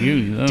ass and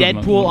Goonies. That was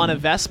my Deadpool on a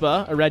movie.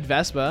 Vespa, a red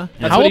Vespa.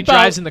 That's How what he about-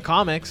 drives in the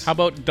comics. How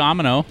about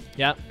Domino?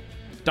 Yeah,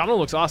 Domino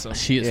looks awesome.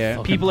 She is. Yeah.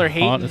 fucking People are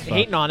hot as fuck.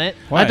 hating on it.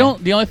 Why? I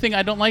don't. The only thing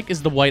I don't like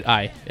is the white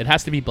eye. It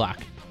has to be black.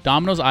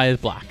 Domino's eye is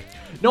black.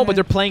 No, but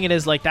they're playing it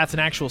as like that's an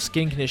actual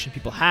skin condition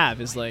people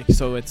have. Is like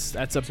so that's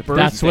a birth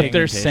That's what thing.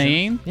 they're Pigmentation.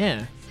 saying.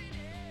 Yeah.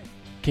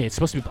 Okay, it's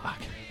supposed to be black.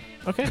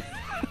 Okay.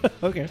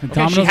 Okay. And Okay, she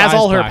Domino's has eye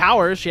all is her black.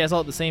 powers. She has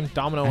all the same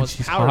Domino And as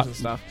she's powers hot. and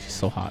stuff. She's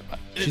so hot.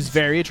 She's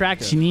very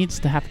attractive. She needs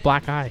to have a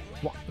black eye.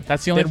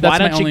 That's the only. then That's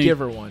why my don't you only. give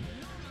her one?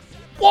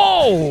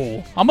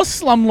 Whoa! I'm a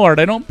slumlord.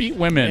 I don't beat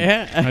women.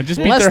 Yeah. I just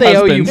beat Unless their they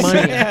owe you husbands.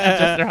 money.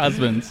 Just their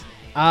husbands.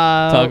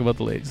 Talk about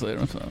the ladies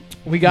later. So.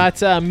 We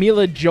got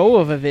Mila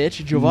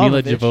Jovovich.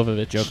 Mila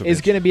Jovovich.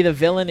 Is going to be the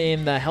villain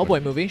in the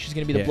Hellboy movie. She's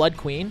going to be the Yeah. Blood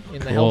Queen in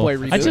the Cool. Hellboy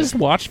reboot. I just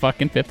watched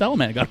fucking Fifth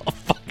Element. I got all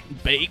fucking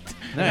baked.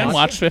 Nice. I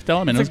watched Fifth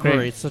Element. It It's was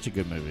great. It's such a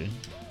good movie.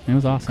 It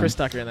was awesome. Chris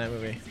Tucker in that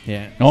movie.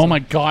 Yeah. Oh my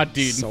god,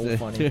 dude. So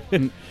funny.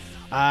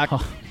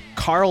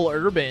 Carl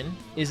Urban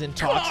is in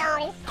talks.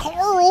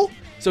 Carl.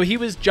 So he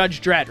was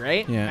Judge Dredd,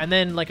 right? Yeah. And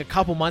then like a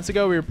couple months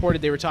ago, we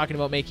reported they were talking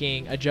about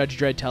making a Judge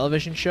Dredd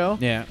television show.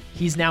 Yeah.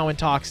 He's now in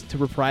talks to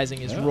reprising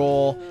his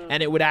role,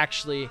 and it would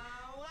actually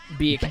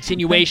be a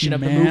continuation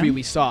thank of you, the man. movie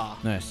we saw.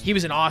 Nice. He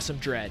was an awesome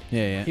Dredd.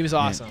 Yeah. He was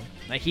awesome.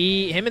 Like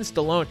him and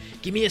Stallone.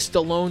 Give me a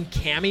Stallone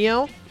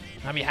cameo.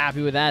 I'd be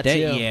happy with that too.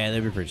 Yeah,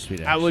 that'd be pretty sweet.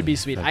 That would be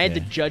actually. sweet. Fuck I had yeah. the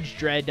Judge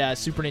Dredd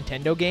Super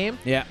Nintendo game.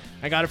 Yeah.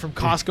 I got it from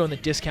Costco in the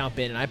discount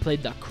bin, and I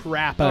played the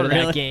crap out of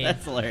that game.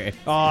 That's hilarious.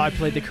 Oh, I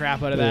played the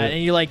crap out of that.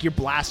 And you like your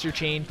blaster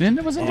chain.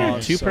 Wasn't there Oh,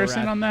 a so two-person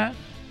rad. on that?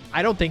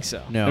 I don't think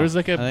so. No. There was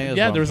like I think it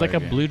there was like a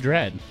one player blue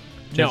dread.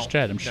 Judge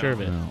Dredd. I'm sure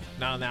of it. No.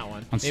 Not on that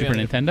one. On Maybe Super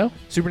Nintendo?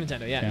 Super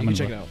Nintendo, yeah. I'm You can gonna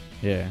check it look. out.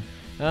 Yeah.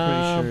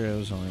 Pretty sure it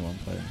was only one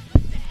player.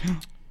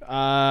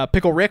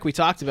 Pickle Rick, we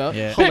talked about.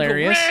 Yeah.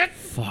 Hilarious.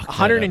 Fuck.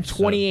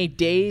 128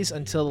 days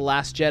until The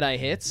Last Jedi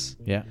hits.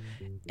 Yeah.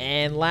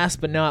 And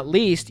last but not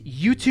least,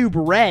 YouTube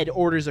Red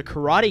orders a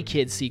Karate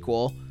Kid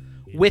sequel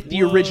with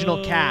the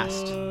original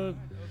cast.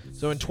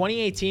 So in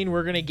 2018,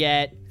 we're going to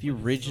get... The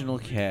original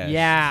cast.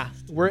 Yeah.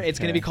 It's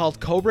going to be called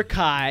Cobra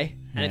Kai,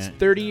 and it's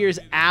 30 years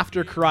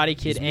after Karate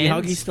Kid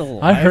ends. Miyagi's still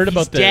alive? I heard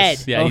about He's dead.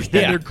 this. Yeah, he's And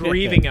dead. they're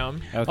grieving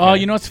him. Okay. Oh,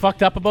 you know what's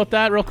fucked up about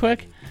that, real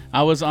quick?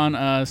 I was on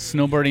a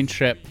snowboarding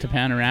trip to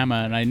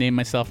Panorama, and I named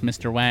myself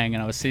Mr. Wang,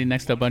 and I was sitting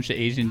next to a bunch of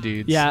Asian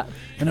dudes. Yeah.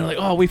 And they're like,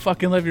 oh, we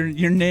fucking love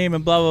your name,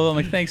 and blah, blah, blah. I'm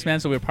like, thanks,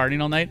 man. So we were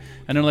partying all night.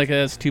 And they're like,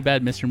 that's too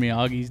bad Mr.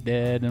 Miyagi's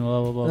dead, and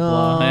blah, blah, blah,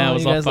 blah. Yeah, it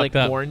was you all guys fucked like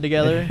up. born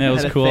together? Yeah, it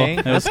was Had a cool. thing?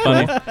 It was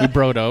funny. We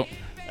broed out.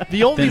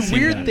 The only Didn't see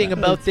weird that. thing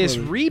about this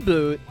funny.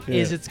 reboot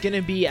is it's going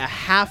to be a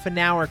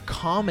half-an-hour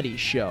comedy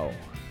show.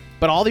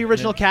 But all the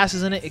original cast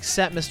is in it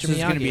except Mr. So Miyagi.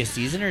 it's going to be a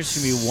season or it's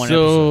going to be one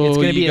So episode? It's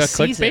gonna be you a got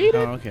season. clickbaited?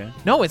 Oh, okay.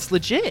 No, it's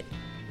legit.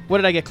 What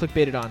did I get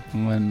clickbaited on?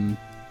 When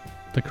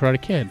the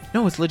Karate Kid.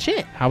 No, it's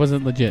legit. How was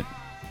it legit?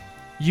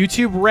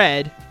 YouTube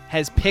Red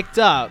has picked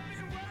up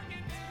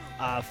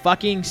a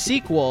fucking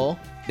sequel,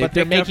 but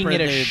they're picked up making or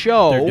it a they're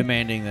show,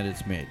 demanding that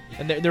it's made.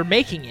 and they're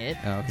making it.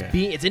 Oh,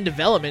 okay. It's in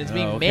development. It's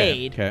being Oh, okay,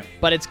 made, okay.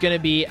 but it's going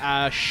to be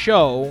a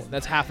show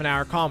that's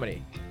half-an-hour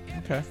comedy.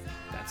 Okay.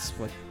 That's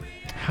what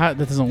How,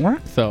 that doesn't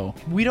work, though.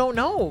 we don't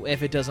know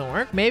if it doesn't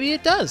work. Maybe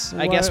it does.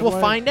 I guess we'll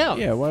find out.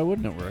 Yeah, why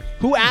wouldn't it work?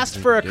 Who asked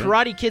for a Yeah.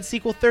 Karate Kid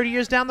sequel 30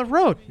 years down the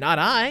road? Not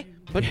I.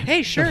 But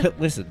hey, sure.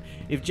 Listen,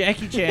 if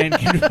Jackie Chan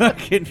can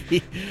fucking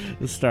be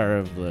the star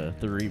of the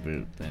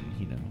reboot, then,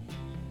 you know,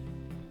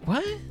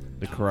 What?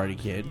 the Karate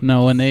Kid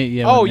No, when they...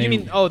 Yeah, Oh, when you they-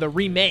 mean the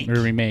remake? Or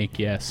remake,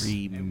 yes.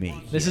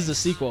 remake. This is a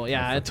sequel.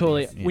 Yeah, I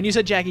totally. When you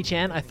said Jackie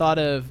Chan, I thought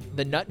of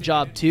The Nut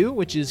Job 2,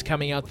 which is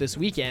coming out this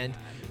weekend,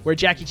 where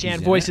Jackie Chan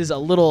in voices a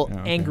little Oh,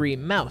 okay. angry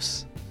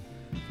mouse.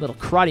 Little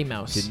karate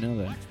mouse. Didn't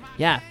know that.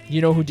 Yeah. You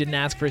know who didn't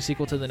ask for a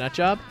sequel to The Nut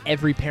Job?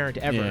 Every parent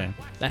ever Yeah.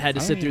 that had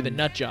to I sit don't through The even-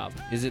 Nut Job.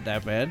 Is it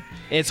that bad?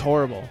 It's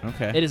horrible.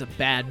 Okay. It is a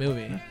bad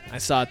movie. I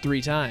saw it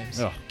 3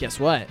 times. Oh. Guess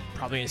what?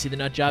 Probably gonna see The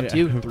Nut Job Yeah.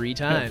 2 3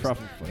 times.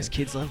 Probably. Because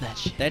kids love that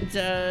shit.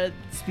 That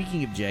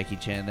speaking of Jackie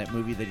Chan, that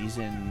movie that he's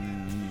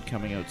in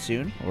coming out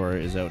soon or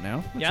is out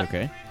now. That's Yeah.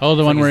 okay. Oh,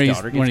 the It's one like where his he's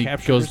daughter gets when he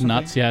captured or goes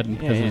nuts, yeah, something?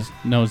 because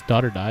Yeah, his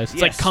daughter dies.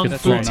 It's like Kung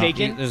Gets Fu thrown off.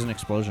 Taken? There's an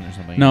explosion or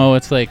something. No,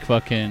 it's like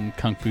fucking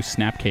Kung Fu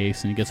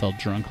Snapcase, and he gets all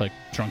drunk, like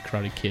drunk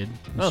Karate Kid.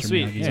 Oh, Mr.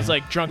 sweet. Miyagi. So it's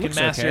like Drunken Looks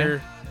Master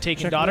okay.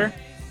 taking Check it daughter. out.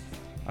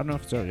 I don't know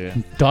if it's out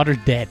yet. Daughter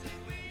dead.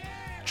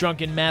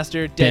 Drunken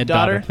Master dead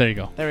daughter. There you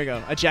go. There we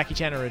go. A Jackie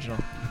Chan original.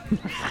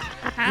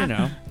 You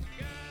know,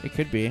 it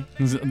could be.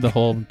 Is the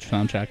whole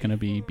soundtrack gonna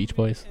be Beach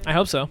Boys? I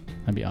hope so.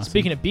 That'd be awesome.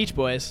 Speaking of Beach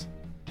Boys,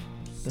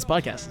 this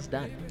podcast is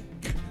done.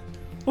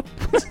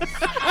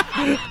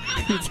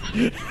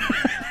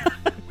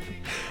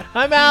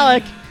 I'm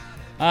Alec.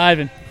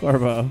 Ivan.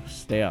 Corbo,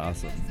 stay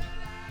awesome.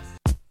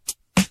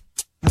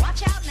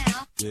 Watch out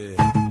now.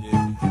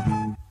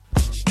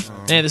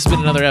 Hey, this has been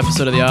another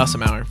episode of The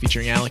Awesome Hour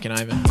featuring Alec and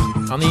Ivan.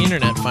 On the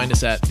internet, find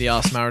us at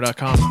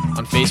theawesomehour.com.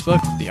 On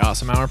Facebook, The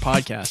Awesome Hour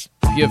Podcast.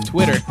 If you have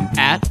Twitter,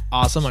 at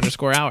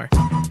awesome_hour.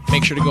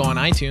 Make sure to go on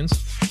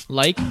iTunes,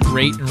 like,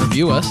 rate, and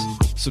review us.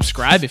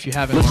 Subscribe if you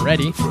haven't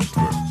already.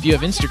 If you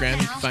have Instagram,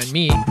 you can find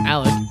me,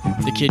 Alec,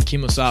 the Kid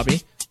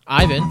Kimosabi,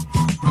 Ivan,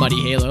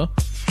 Muddy Halo,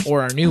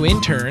 or our new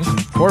intern,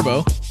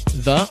 Corbo,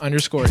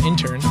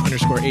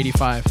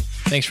 the_intern_85.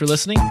 Thanks for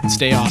listening, and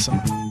stay awesome.